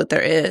 which we know that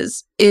there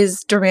is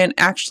Doran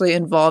actually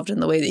involved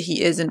in the way that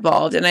he is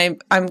involved? And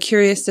I'm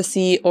curious to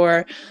see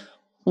or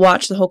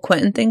watch the whole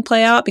Quentin thing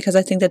play out, because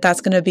I think that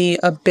that's going to be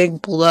a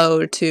big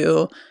blow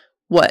to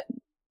what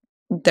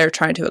they're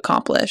trying to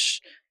accomplish.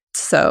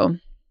 So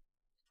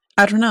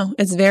I don't know.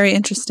 It's very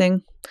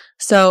interesting.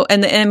 So,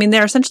 and I mean,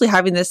 they're essentially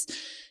having this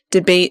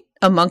debate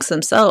amongst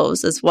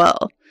themselves as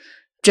well,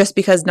 just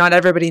because not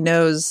everybody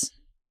knows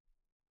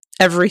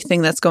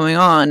everything that's going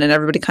on, and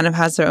everybody kind of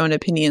has their own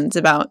opinions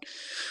about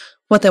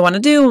what they want to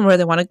do and where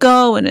they want to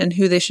go, and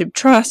who they should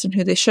trust and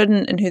who they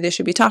shouldn't, and who they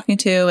should be talking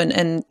to.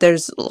 And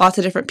there's lots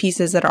of different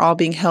pieces that are all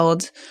being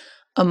held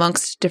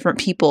amongst different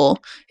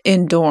people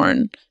in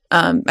Dorne.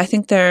 I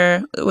think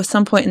there was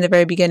some point in the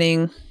very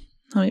beginning,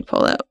 let me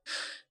pull it up,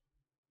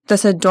 that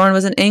said Dorne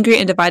was an angry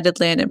and divided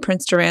land, and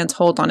Prince Doran's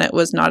hold on it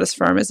was not as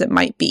firm as it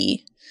might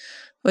be,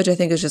 which I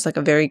think is just like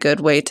a very good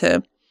way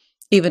to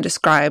even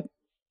describe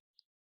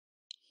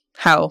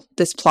how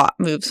this plot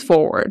moves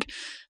forward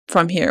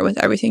from here with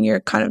everything you're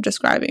kind of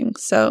describing.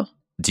 So,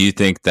 do you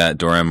think that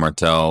Doran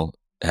Martell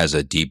has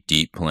a deep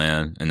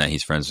plan and that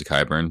he's friends with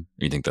Qyburn? Or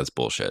do you think that's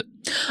bullshit?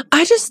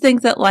 I just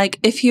think that, like,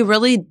 if he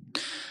really...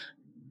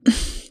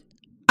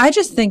 I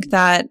just think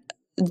that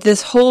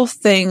this whole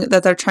thing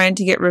that they're trying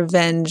to get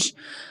revenge...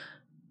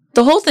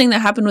 The whole thing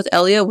that happened with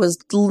Elia was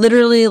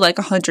literally like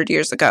 100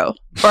 years ago.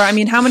 Or, I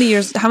mean, how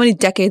many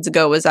decades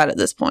ago was that at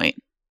this point?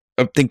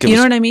 I think it was,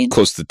 what I mean?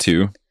 Close to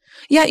 2.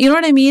 Yeah, you know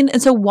what I mean?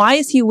 And so why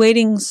is he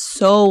waiting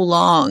so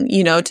long,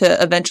 to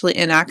eventually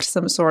enact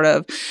some sort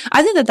of...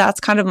 I think that that's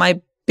kind of my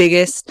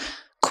biggest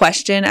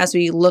question as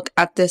we look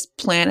at this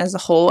plan as a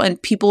whole.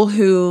 And people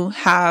who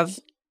have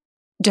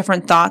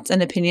different thoughts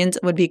and opinions,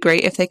 it would be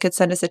great if they could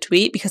send us a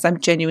tweet, because I'm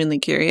genuinely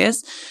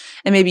curious.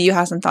 And maybe you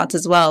have some thoughts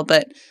as well.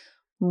 But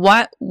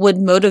what would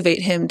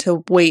motivate him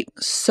to wait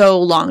so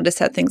long to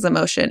set things in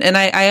motion? And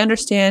I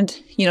understand,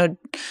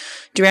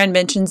 Doran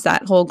mentions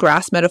that whole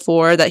grass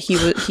metaphor, that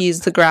he's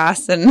the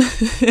grass, and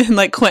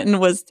like Quentin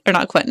was, or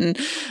not Quentin,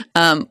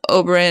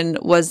 Oberyn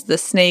was the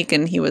snake,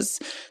 and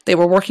they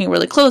were working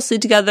really closely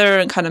together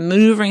and kind of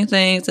maneuvering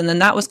things, and then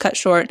that was cut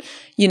short.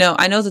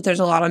 I know that there's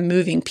a lot of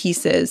moving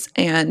pieces,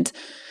 and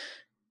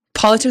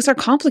politics are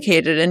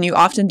complicated, and you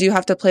often do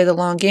have to play the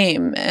long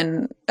game,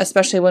 and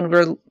especially when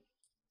we're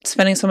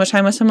spending so much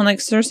time with someone like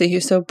Cersei,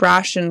 who's so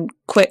brash and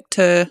quick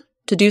to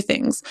do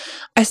things.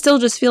 I still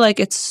just feel like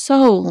it's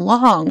so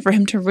long for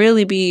him to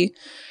really be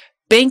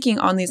banking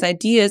on these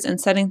ideas and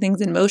setting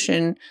things in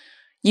motion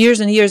years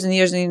and years and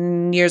years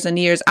and years and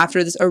years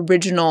after this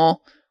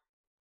original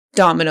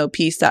domino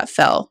piece that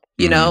fell,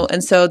 know?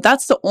 And so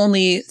that's the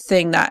only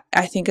thing that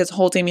I think is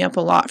holding me up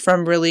a lot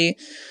from really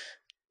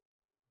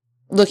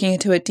looking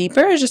into it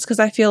deeper, is just because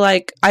I feel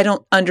like I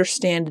don't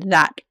understand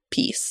that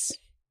piece.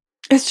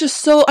 It's just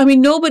so, I mean,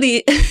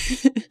 nobody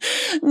is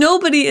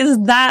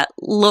that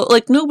low,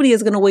 like nobody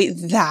is going to wait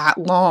that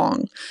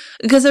long,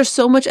 because there's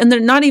so much, and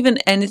they're not even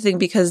anything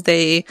because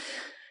they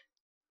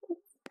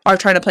are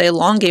trying to play a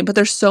long game, but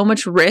there's so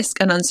much risk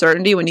and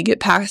uncertainty when you get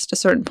past a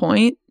certain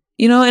point,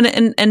 you know,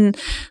 and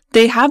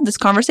they have this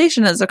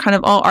conversation as they're kind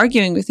of all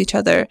arguing with each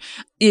other.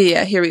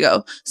 Yeah, here we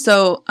go.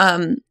 So,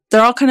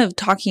 they're all kind of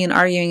talking and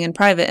arguing in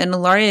private, and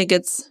Ellaria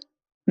gets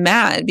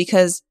mad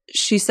because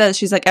she's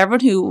like, everyone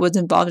who was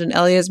involved in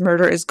Elia's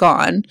murder is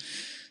gone.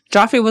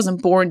 Joffrey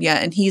wasn't born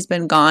yet, and he's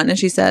been gone. And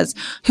she says,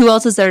 who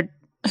else is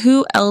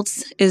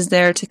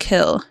there to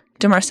kill?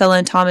 Do Myrcella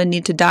and Tommen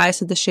need to die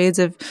so the shades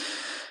of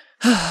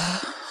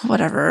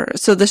whatever.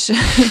 So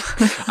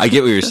I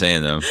get what you're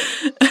saying, though.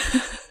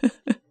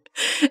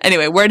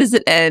 Anyway, where does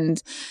it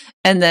end?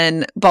 And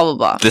then blah, blah,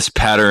 blah. This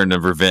pattern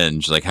of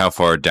revenge, like how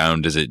far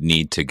down does it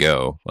need to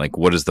go? Like,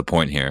 what is the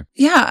point here?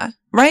 Yeah,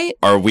 right?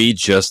 Are we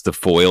just the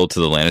foil to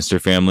the Lannister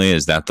family?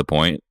 Is that the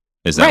point?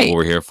 Is that what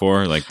we're here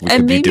for? Like, we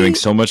could be doing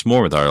so much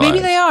more with our lives. Maybe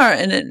they are.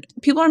 And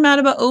people are mad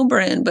about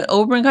Oberyn, but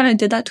Oberyn kind of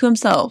did that to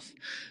himself.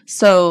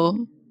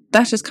 So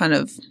that's just kind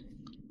of,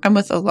 I'm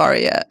with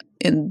Ellaria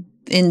in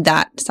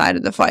that side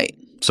of the fight.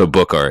 So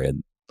book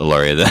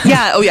Ellaria then.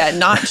 Yeah. Oh yeah.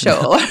 Not show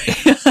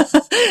Ellaria.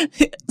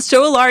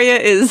 Show Ellaria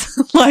is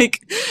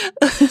like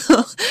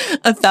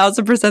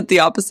 1,000% the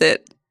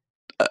opposite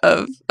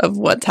of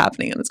what's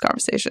happening in this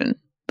conversation.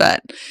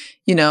 But,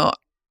 you know,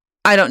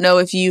 I don't know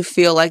if you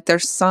feel like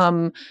there's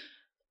some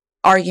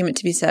argument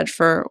to be said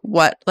for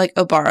what like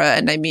Obara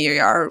and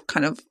Nymeria are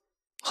kind of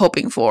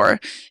hoping for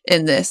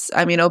in this.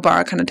 I mean,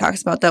 Obara kind of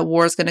talks about that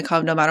war is going to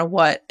come no matter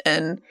what,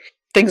 and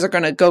things are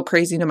going to go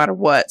crazy no matter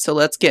what. So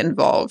let's get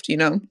involved, you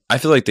know? I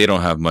feel like they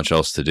don't have much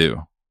else to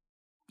do.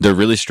 They're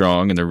really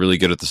strong and they're really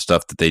good at the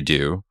stuff that they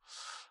do.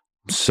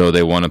 So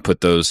they want to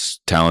put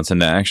those talents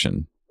into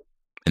action.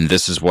 And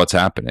this is what's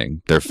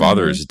happening. Their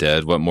father is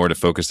dead. What more to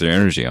focus their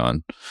energy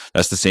on?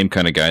 That's the same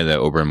kind of guy that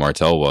Oberyn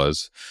Martell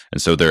was.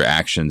 And so their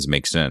actions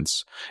make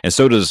sense. And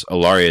so does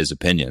Ellaria's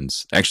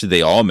opinions. Actually,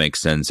 they all make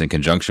sense in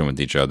conjunction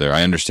with each other.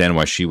 I understand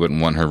why she wouldn't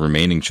want her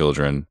remaining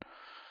children.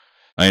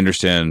 I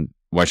understand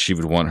why she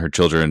would want her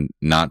children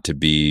not to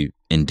be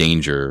in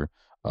danger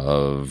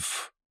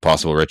of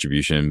possible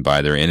retribution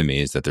by their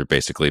enemies that they're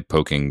basically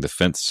poking the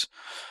fence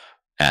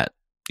at.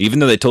 Even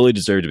though they totally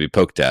deserve to be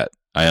poked at,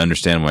 I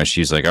understand why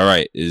she's like, all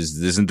right,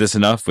 isn't this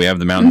enough? We have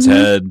the Mountain's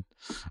Head.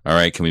 All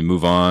right, can we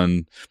move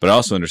on? But I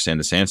also understand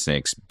the Sand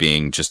Snakes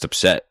being just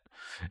upset.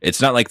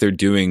 It's not like they're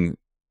doing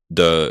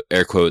the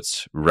air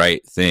quotes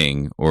right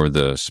thing or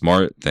the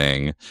smart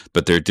thing,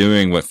 but they're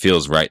doing what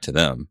feels right to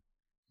them.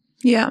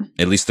 Yeah.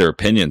 At least their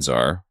opinions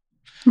are.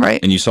 Right.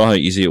 And you saw how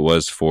easy it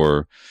was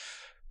for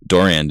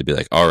Dorian to be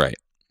like, all right,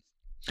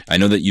 I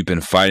know that you've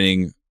been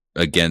fighting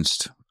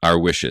against our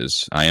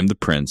wishes. I am the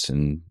prince,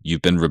 and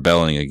you've been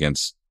rebelling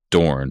against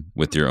Dorne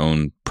with your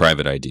own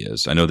private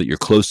ideas. I know that you're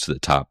close to the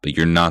top, but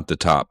you're not the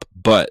top.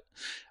 But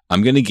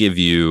I'm going to give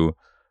you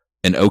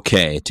an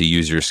okay to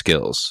use your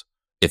skills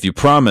if you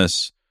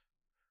promise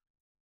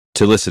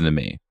to listen to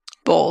me.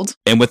 Bold.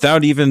 And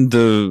without even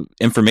the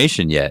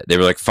information yet, they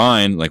were like,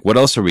 fine, like, what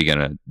else are we going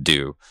to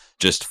do?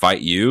 Just fight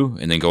you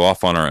and then go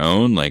off on our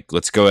own? Like,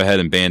 let's go ahead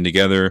and band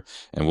together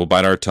and we'll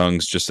bite our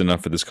tongues just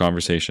enough for this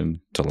conversation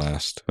to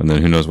last. And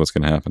then who knows what's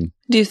going to happen.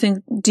 Do you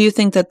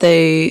think that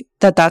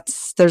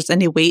there's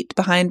any weight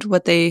behind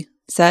what they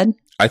said?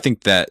 I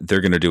think that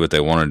they're going to do what they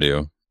want to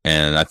do.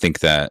 And I think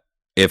that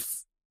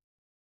if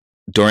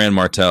Dorian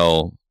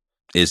Martell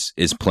is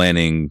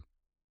planning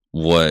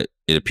what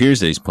it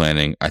appears that he's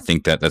planning, I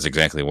think that that's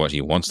exactly what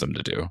he wants them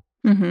to do.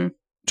 Mm-hmm.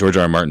 George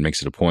R. R. Martin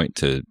makes it a point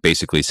to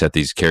basically set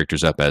these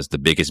characters up as the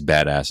biggest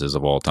badasses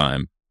of all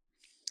time.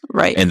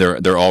 Right. And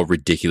they're all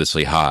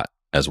ridiculously hot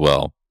as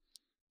well.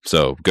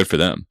 So good for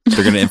them.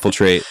 They're going to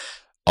infiltrate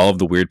all of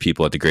the weird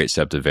people at the Great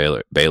Sept of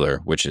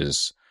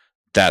Baelor,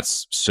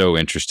 that's so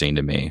interesting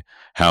to me,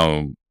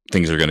 how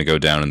things are going to go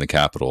down in the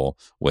capital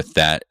with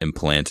that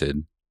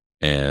implanted.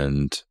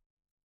 And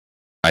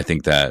I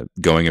think that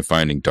going and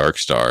finding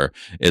Darkstar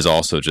is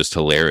also just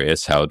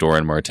hilarious how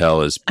Dorian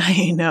Martell is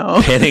pinning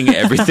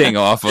everything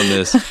off on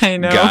this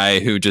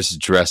guy who just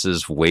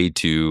dresses way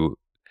too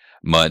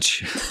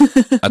much.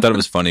 I thought it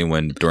was funny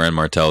when Dorian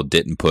Martell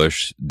didn't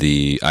push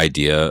the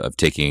idea of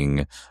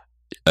taking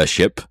a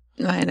ship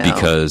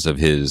because of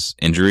his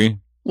injury.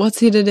 What's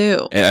he to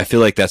do? I feel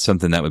like that's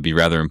something that would be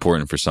rather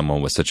important for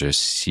someone with such a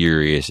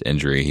serious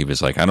injury. He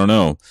was like, I don't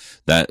know,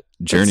 that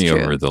journey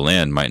over the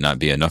land might not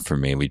be enough for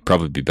me. We'd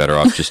probably be better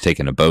off just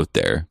taking a boat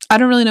there. I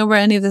don't really know where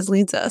any of this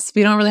leads us.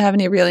 We don't really have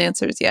any real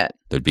answers yet.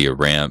 There'd be a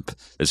ramp.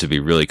 This would be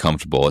really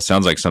comfortable. It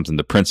sounds like something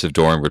the Prince of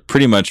Dorne would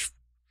pretty much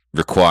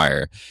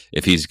require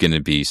if he's going to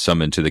be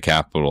summoned to the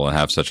capital and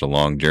have such a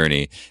long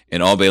journey.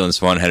 And all Balon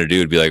Swan had to do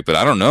would be like, but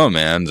I don't know,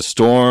 man, the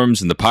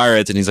storms and the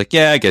pirates. And he's like,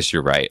 yeah, I guess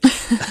you're right.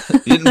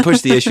 He didn't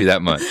push the issue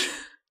that much.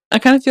 I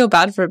kind of feel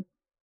bad for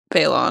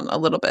Balon a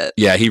little bit.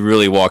 Yeah, he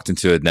really walked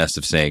into a nest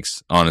of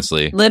snakes,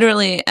 honestly.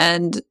 Literally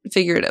and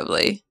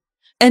figuratively.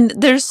 And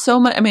there's so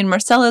much. I mean,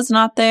 Myrcella's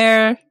not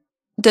there.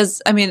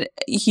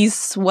 He's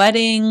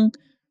sweating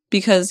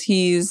because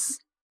he's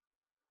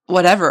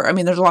whatever. I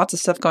mean, there's lots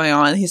of stuff going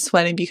on. He's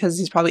sweating because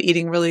he's probably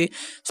eating really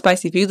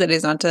spicy food that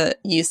he's not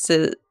used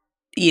to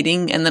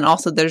eating. And then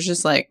also there's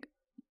just like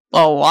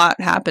a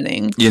lot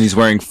happening. Yeah, and he's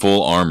wearing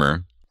full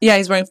armor. Yeah,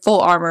 he's wearing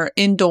full armor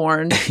in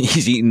Dorne.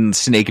 He's eating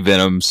snake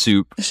venom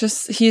soup.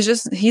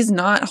 He's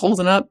not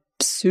holding up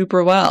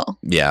super well.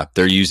 Yeah,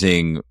 they're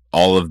using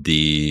all of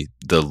the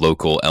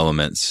local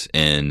elements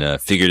in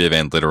figurative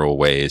and literal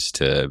ways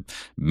to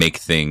make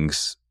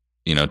things,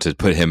 to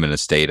put him in a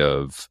state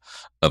of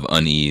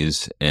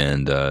unease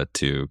and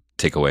to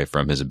take away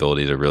from his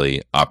ability to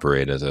really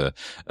operate as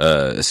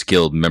a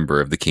skilled member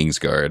of the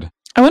Kingsguard.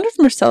 I wonder if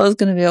Myrcella's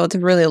going to be able to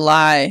really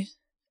lie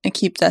and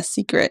keep that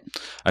secret.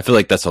 I feel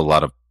like that's a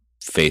lot of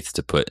faith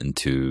to put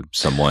into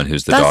someone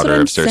who's the daughter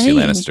of Cersei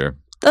Lannister.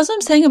 That's what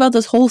I'm saying about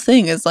this whole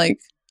thing is like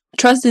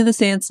trusting the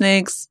Sand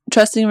Snakes,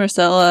 trusting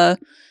Myrcella.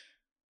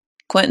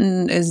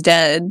 Quentin is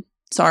dead.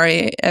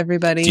 Sorry,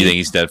 everybody. Do you think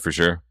he's dead for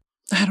sure?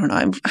 I don't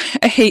know.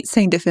 I hate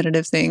saying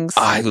definitive things.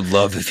 I would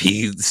love if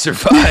he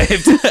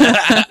survived.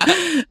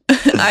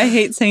 I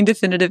hate saying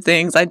definitive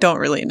things. I don't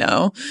really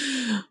know.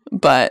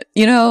 But,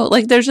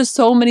 there's just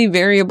so many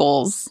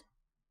variables.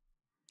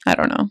 I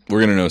don't know. We're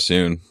going to know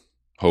soon.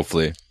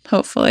 Hopefully.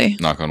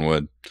 Knock on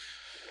wood.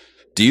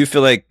 Do you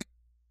feel like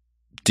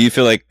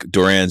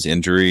Doran's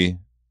injury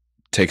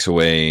takes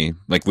away,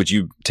 would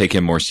you take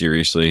him more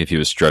seriously if he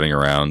was strutting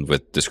around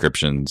with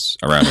descriptions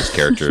around his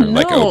character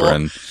like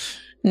Oberyn?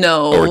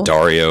 No. Or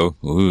Dario?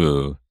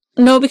 Ooh.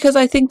 No, because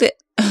I think that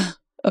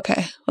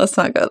okay, let's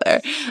not go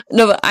there.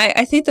 No, but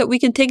I think that we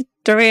can take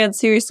Doran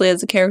seriously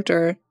as a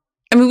character.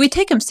 I mean, we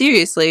take him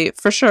seriously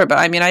for sure, but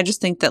I mean, I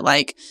just think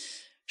that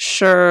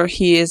sure,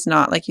 he is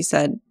not, like you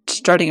said,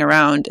 strutting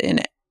around in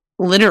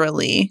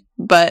literally,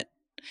 but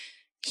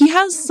he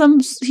has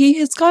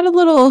got a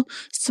little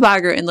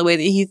swagger in the way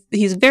that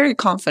he's very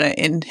confident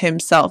in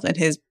himself and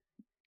his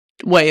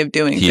way of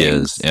doing things. He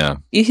is, yeah.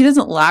 He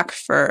doesn't lack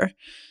for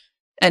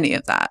any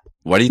of that.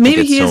 Why do you think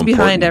maybe it's he so is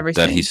behind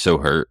everything that he's so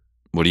hurt?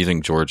 What do you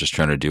think George is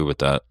trying to do with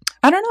that?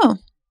 I don't know.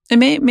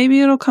 Maybe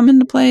it'll come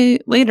into play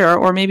later,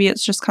 or maybe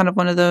it's just kind of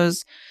one of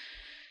those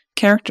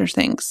character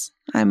things.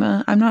 I'm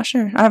not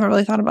sure. I haven't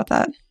really thought about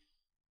that.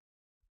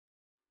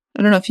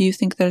 I don't know if you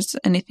think there's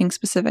anything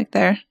specific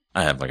there.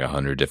 I have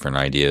 100 different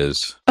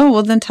ideas. Oh,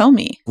 well then tell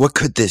me. What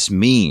could this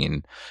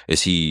mean?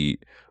 Is he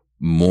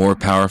more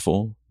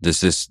powerful?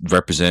 Does this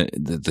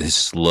represent his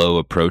slow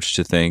approach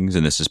to things?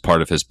 And this is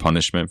part of his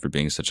punishment for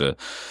being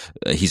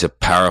he's a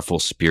powerful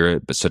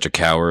spirit, but such a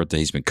coward that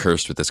he's been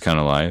cursed with this kind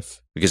of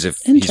life? Because if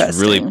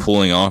he's really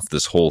pulling off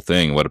this whole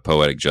thing, what a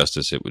poetic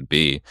justice it would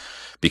be.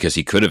 Because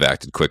he could have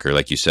acted quicker.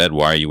 Like you said,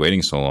 why are you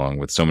waiting so long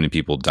with so many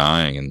people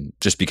dying? And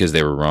just because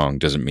they were wrong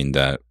doesn't mean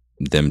that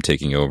them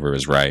taking over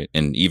is right.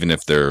 And even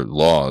if their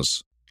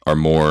laws are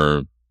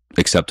more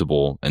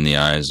acceptable in the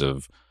eyes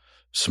of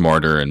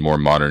smarter and more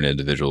modern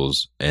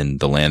individuals in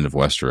the land of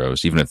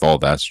Westeros, even if all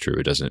that's true,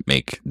 it doesn't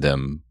make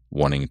them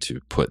wanting to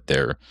put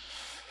their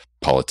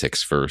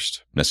politics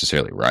first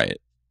necessarily right.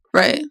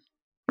 Right.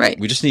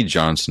 We just need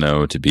Jon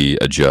Snow to be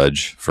a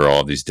judge for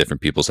all these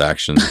different people's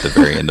actions at the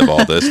very end of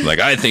all this.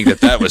 I think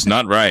that was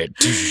not right.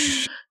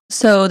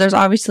 So there's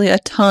obviously a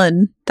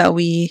ton that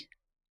we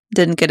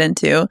didn't get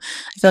into.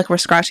 I feel like we're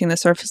scratching the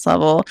surface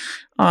level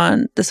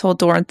on this whole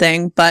Dorne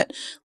thing, but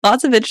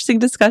lots of interesting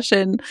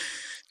discussion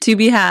to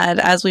be had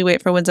as we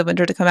wait for Winds of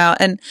Winter to come out.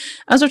 And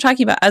as we're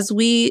talking about, as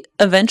we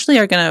eventually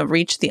are going to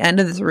reach the end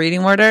of this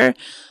reading order,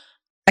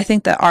 I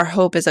think that our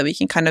hope is that we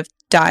can kind of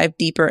dive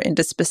deeper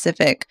into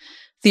specific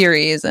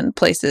theories and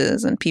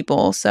places and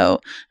people.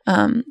 So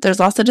there's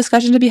lots of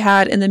discussion to be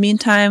had. In the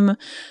meantime,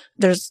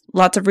 there's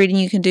lots of reading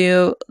you can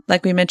do.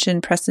 Like we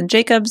mentioned, Preston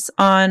Jacobs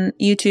on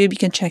YouTube. You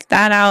can check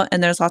that out.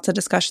 And there's lots of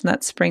discussion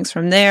that springs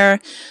from there.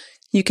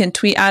 You can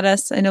tweet at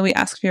us. I know we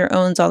ask for your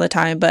owns all the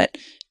time, but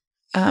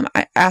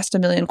I asked a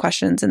million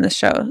questions in this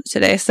show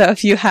today. So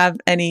if you have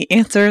any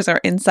answers or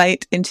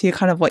insight into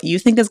kind of what you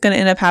think is going to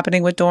end up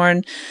happening with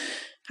Dorne,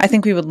 I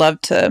think we would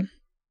love to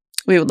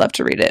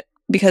read it,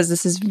 because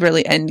this is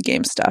really end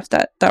game stuff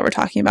that we're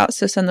talking about.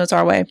 So send those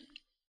our way.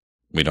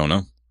 We don't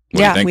know.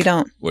 We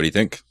don't. What do you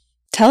think?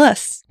 Tell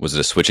us. Was it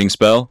a switching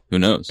spell? Who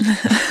knows?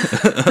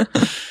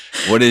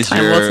 What is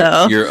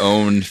your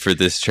own for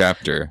this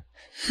chapter?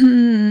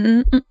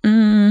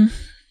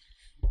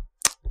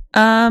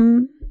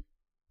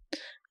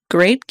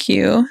 Great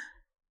Q.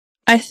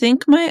 I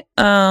think my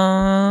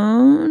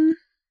own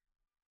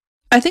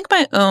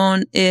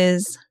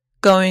is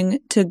going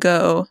to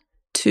go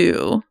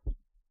to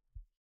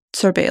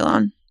Sir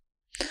Balon.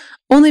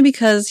 Only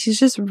because he's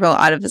just real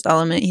out of his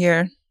element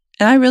here.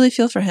 And I really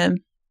feel for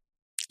him.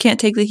 Can't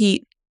take the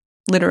heat,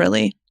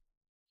 literally.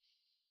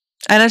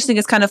 And I just think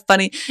it's kind of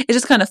funny. It's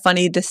just kind of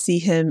funny to see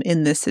him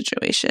in this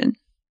situation.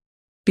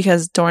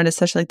 Because Dorne is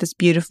such this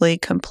beautifully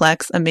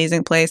complex,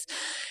 amazing place.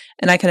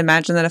 And I can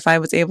imagine that if I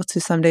was able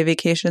to someday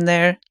vacation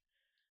there,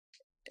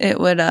 it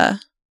would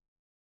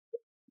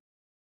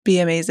be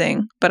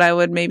amazing. But I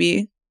would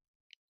maybe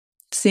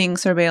seeing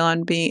Sir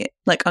Balon be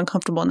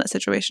uncomfortable in that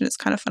situation is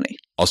kind of funny.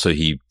 Also,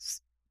 he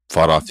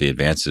fought off the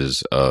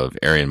advances of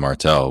Arion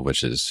Martell,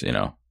 which is,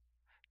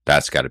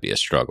 that's got to be a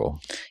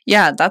struggle.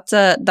 Yeah, that's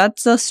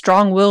a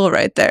strong will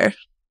right there.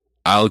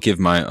 I'll give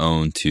my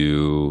own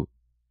to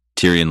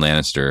Tyrion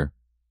Lannister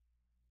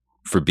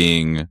for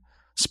being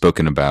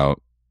spoken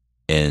about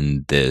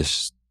in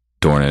this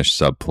Dornish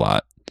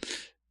subplot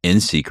in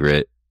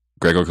secret.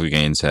 Gregor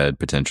Clegane's head,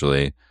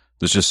 potentially.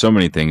 There's just so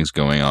many things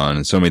going on,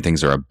 and so many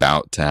things are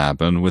about to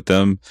happen with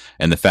them.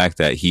 And the fact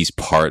that he's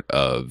part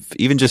of,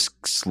 even just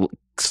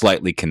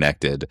slightly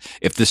connected,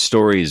 if the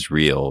story is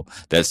real,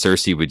 that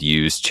Cersei would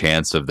use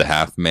Chance of the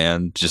Half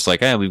Man, just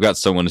like, we've got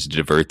someone to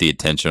divert the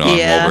attention on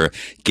while we're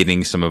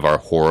getting some of our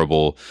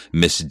horrible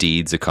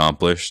misdeeds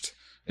accomplished.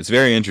 It's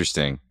very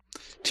interesting.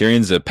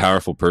 Tyrion's a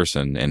powerful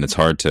person, and it's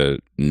hard to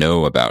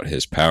know about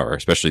his power,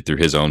 especially through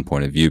his own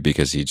point of view,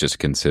 because he just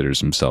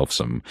considers himself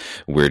some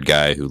weird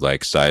guy who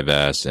likes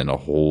Syvas and a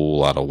whole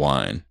lot of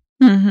wine.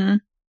 Mm-hmm.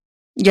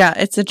 Yeah,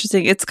 it's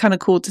interesting. It's kind of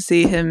cool to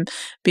see him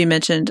be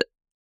mentioned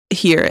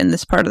here in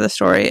this part of the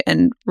story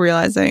and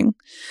realizing,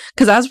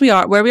 because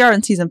where we are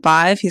in season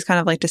 5, he's kind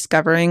of like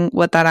discovering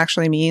what that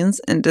actually means,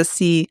 and to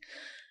see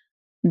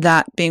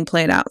that being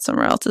played out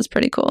somewhere else is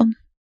pretty cool.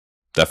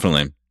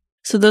 Definitely.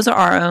 So those are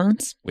our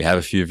owns. We have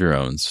a few of your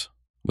owns.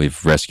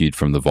 We've rescued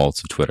from the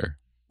vaults of Twitter.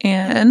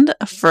 And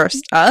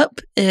first up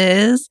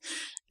is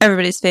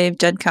everybody's fave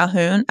Jed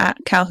Calhoun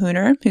at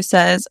Calhouner, who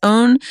says,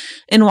 own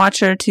in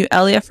Watcher to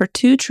Elia for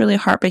 2 truly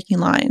heartbreaking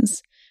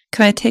lines.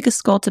 Can I take a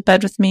skull to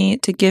bed with me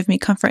to give me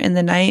comfort in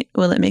the night?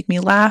 Will it make me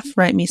laugh,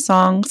 write me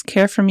songs,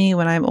 care for me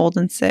when I'm old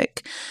and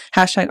sick?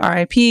 Hashtag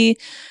RIP,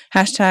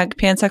 hashtag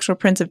pansexual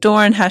Prince of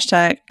Dorne,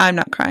 hashtag I'm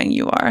not crying,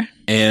 you are.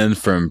 And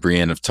from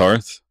Brienne of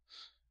Tarth,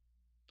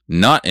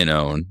 not an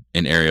own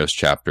in Arios'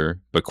 chapter,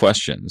 but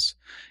questions.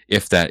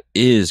 If that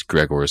is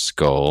Gregor's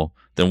skull,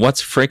 then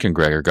what's Franken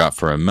Gregor got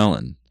for a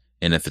melon?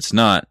 And if it's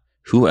not,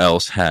 who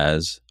else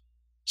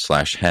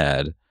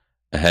has/had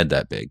a head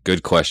that big?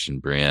 Good question,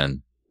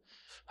 Brienne.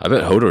 I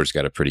bet Hodor's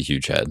got a pretty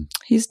huge head.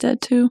 He's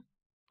dead too.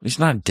 He's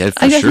not dead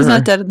for sure. I guess sure. He's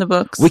not dead in the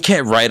books. We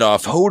can't write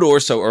off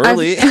Hodor so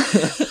early.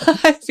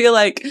 I feel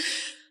like a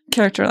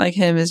character like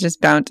him is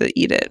just bound to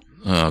eat it.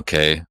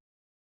 Okay.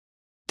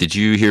 Did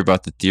you hear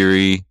about the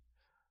theory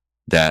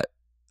that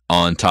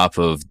on top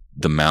of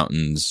the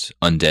mountain's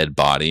undead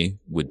body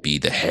would be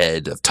the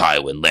head of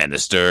Tywin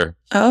Lannister?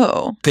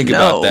 Oh, Think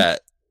about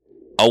that.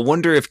 I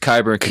wonder if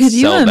Qyburn could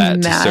sell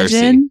that to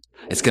Cersei.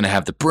 It's going to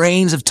have the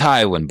brains of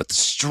Tywin, but the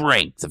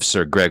strength of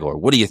Sir Gregor.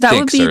 What do you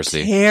think, Cersei? That would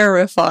be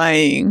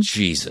terrifying.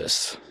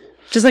 Jesus.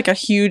 Just like a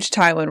huge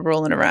Tywin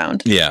rolling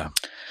around. Yeah.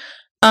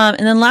 And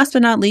then last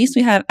but not least,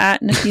 we have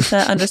at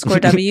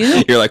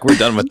Nafisa_W. You're like, we're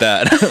done with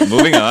that.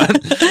 Moving on.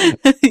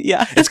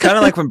 Yeah. It's kind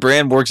of like when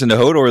Bran works into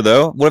Hodor,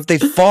 though. What if they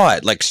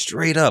fought? Like,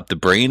 straight up, the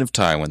brain of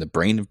Tywin, the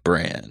brain of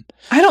Bran.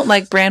 I don't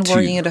like Bran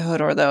working into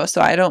Hodor, though,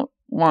 so I don't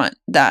want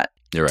that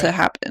to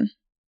happen.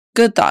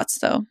 Good thoughts,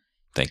 though.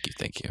 Thank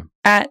you.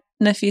 At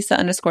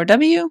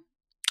Nafisa_W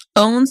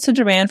owns to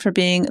Duran for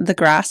being the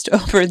grass to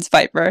Oberyn's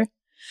viper.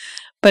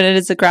 But it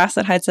is the grass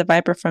that hides the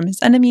viper from his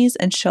enemies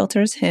and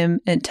shelters him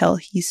until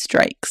he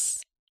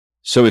strikes.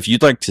 So if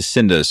you'd like to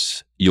send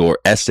us your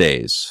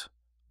essays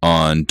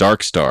on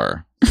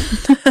Darkstar,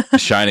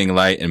 Shining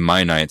Light in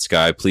My Night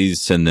Sky,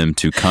 please send them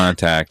to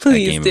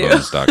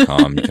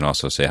contact@gameofbones.com. You can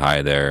also say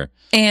hi there.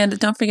 And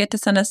don't forget to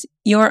send us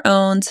your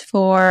owns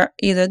for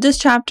either this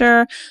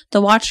chapter,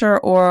 The Watcher,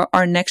 or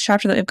our next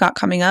chapter that we've got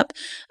coming up.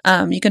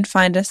 You can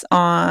find us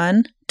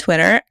on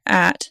Twitter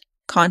at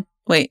Contact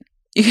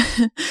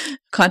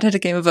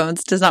at Game of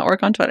Owns does not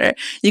work on Twitter.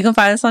 You can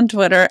find us on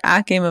Twitter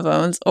at Game of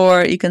Owns,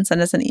 or you can send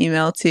us an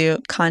email to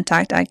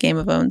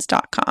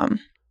contact@gameofowns.com.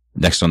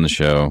 Next on the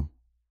show,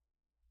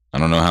 I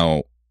don't know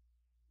how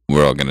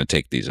we're all going to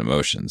take these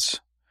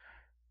emotions,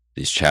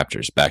 these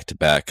chapters back to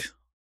back.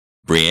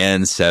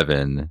 Brienne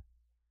 7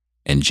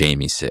 and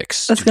Jaime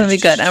 6. That's going to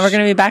be good. And we're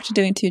going to be back to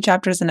doing 2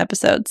 chapters an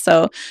episode.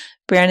 So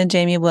Brienne and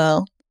Jaime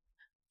will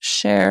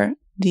share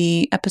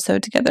the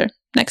episode together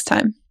next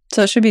time.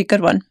 So it should be a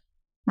good one.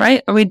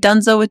 Right? Are we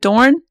donezo with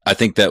Dorne? I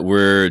think that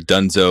we're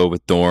donezo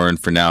with Dorne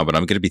for now, but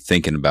I'm going to be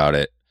thinking about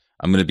it.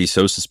 I'm going to be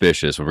so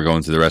suspicious when we're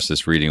going through the rest of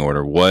this reading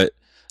order. What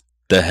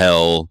the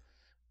hell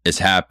is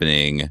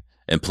happening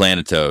in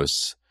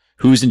Planetos?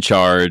 Who's in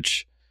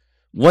charge?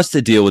 What's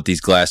the deal with these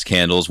glass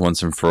candles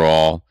once and for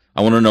all?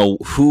 I want to know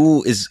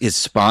who is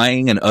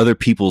spying in other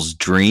people's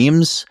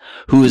dreams,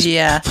 who is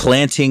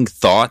planting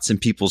thoughts in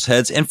people's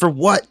heads, and for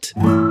what?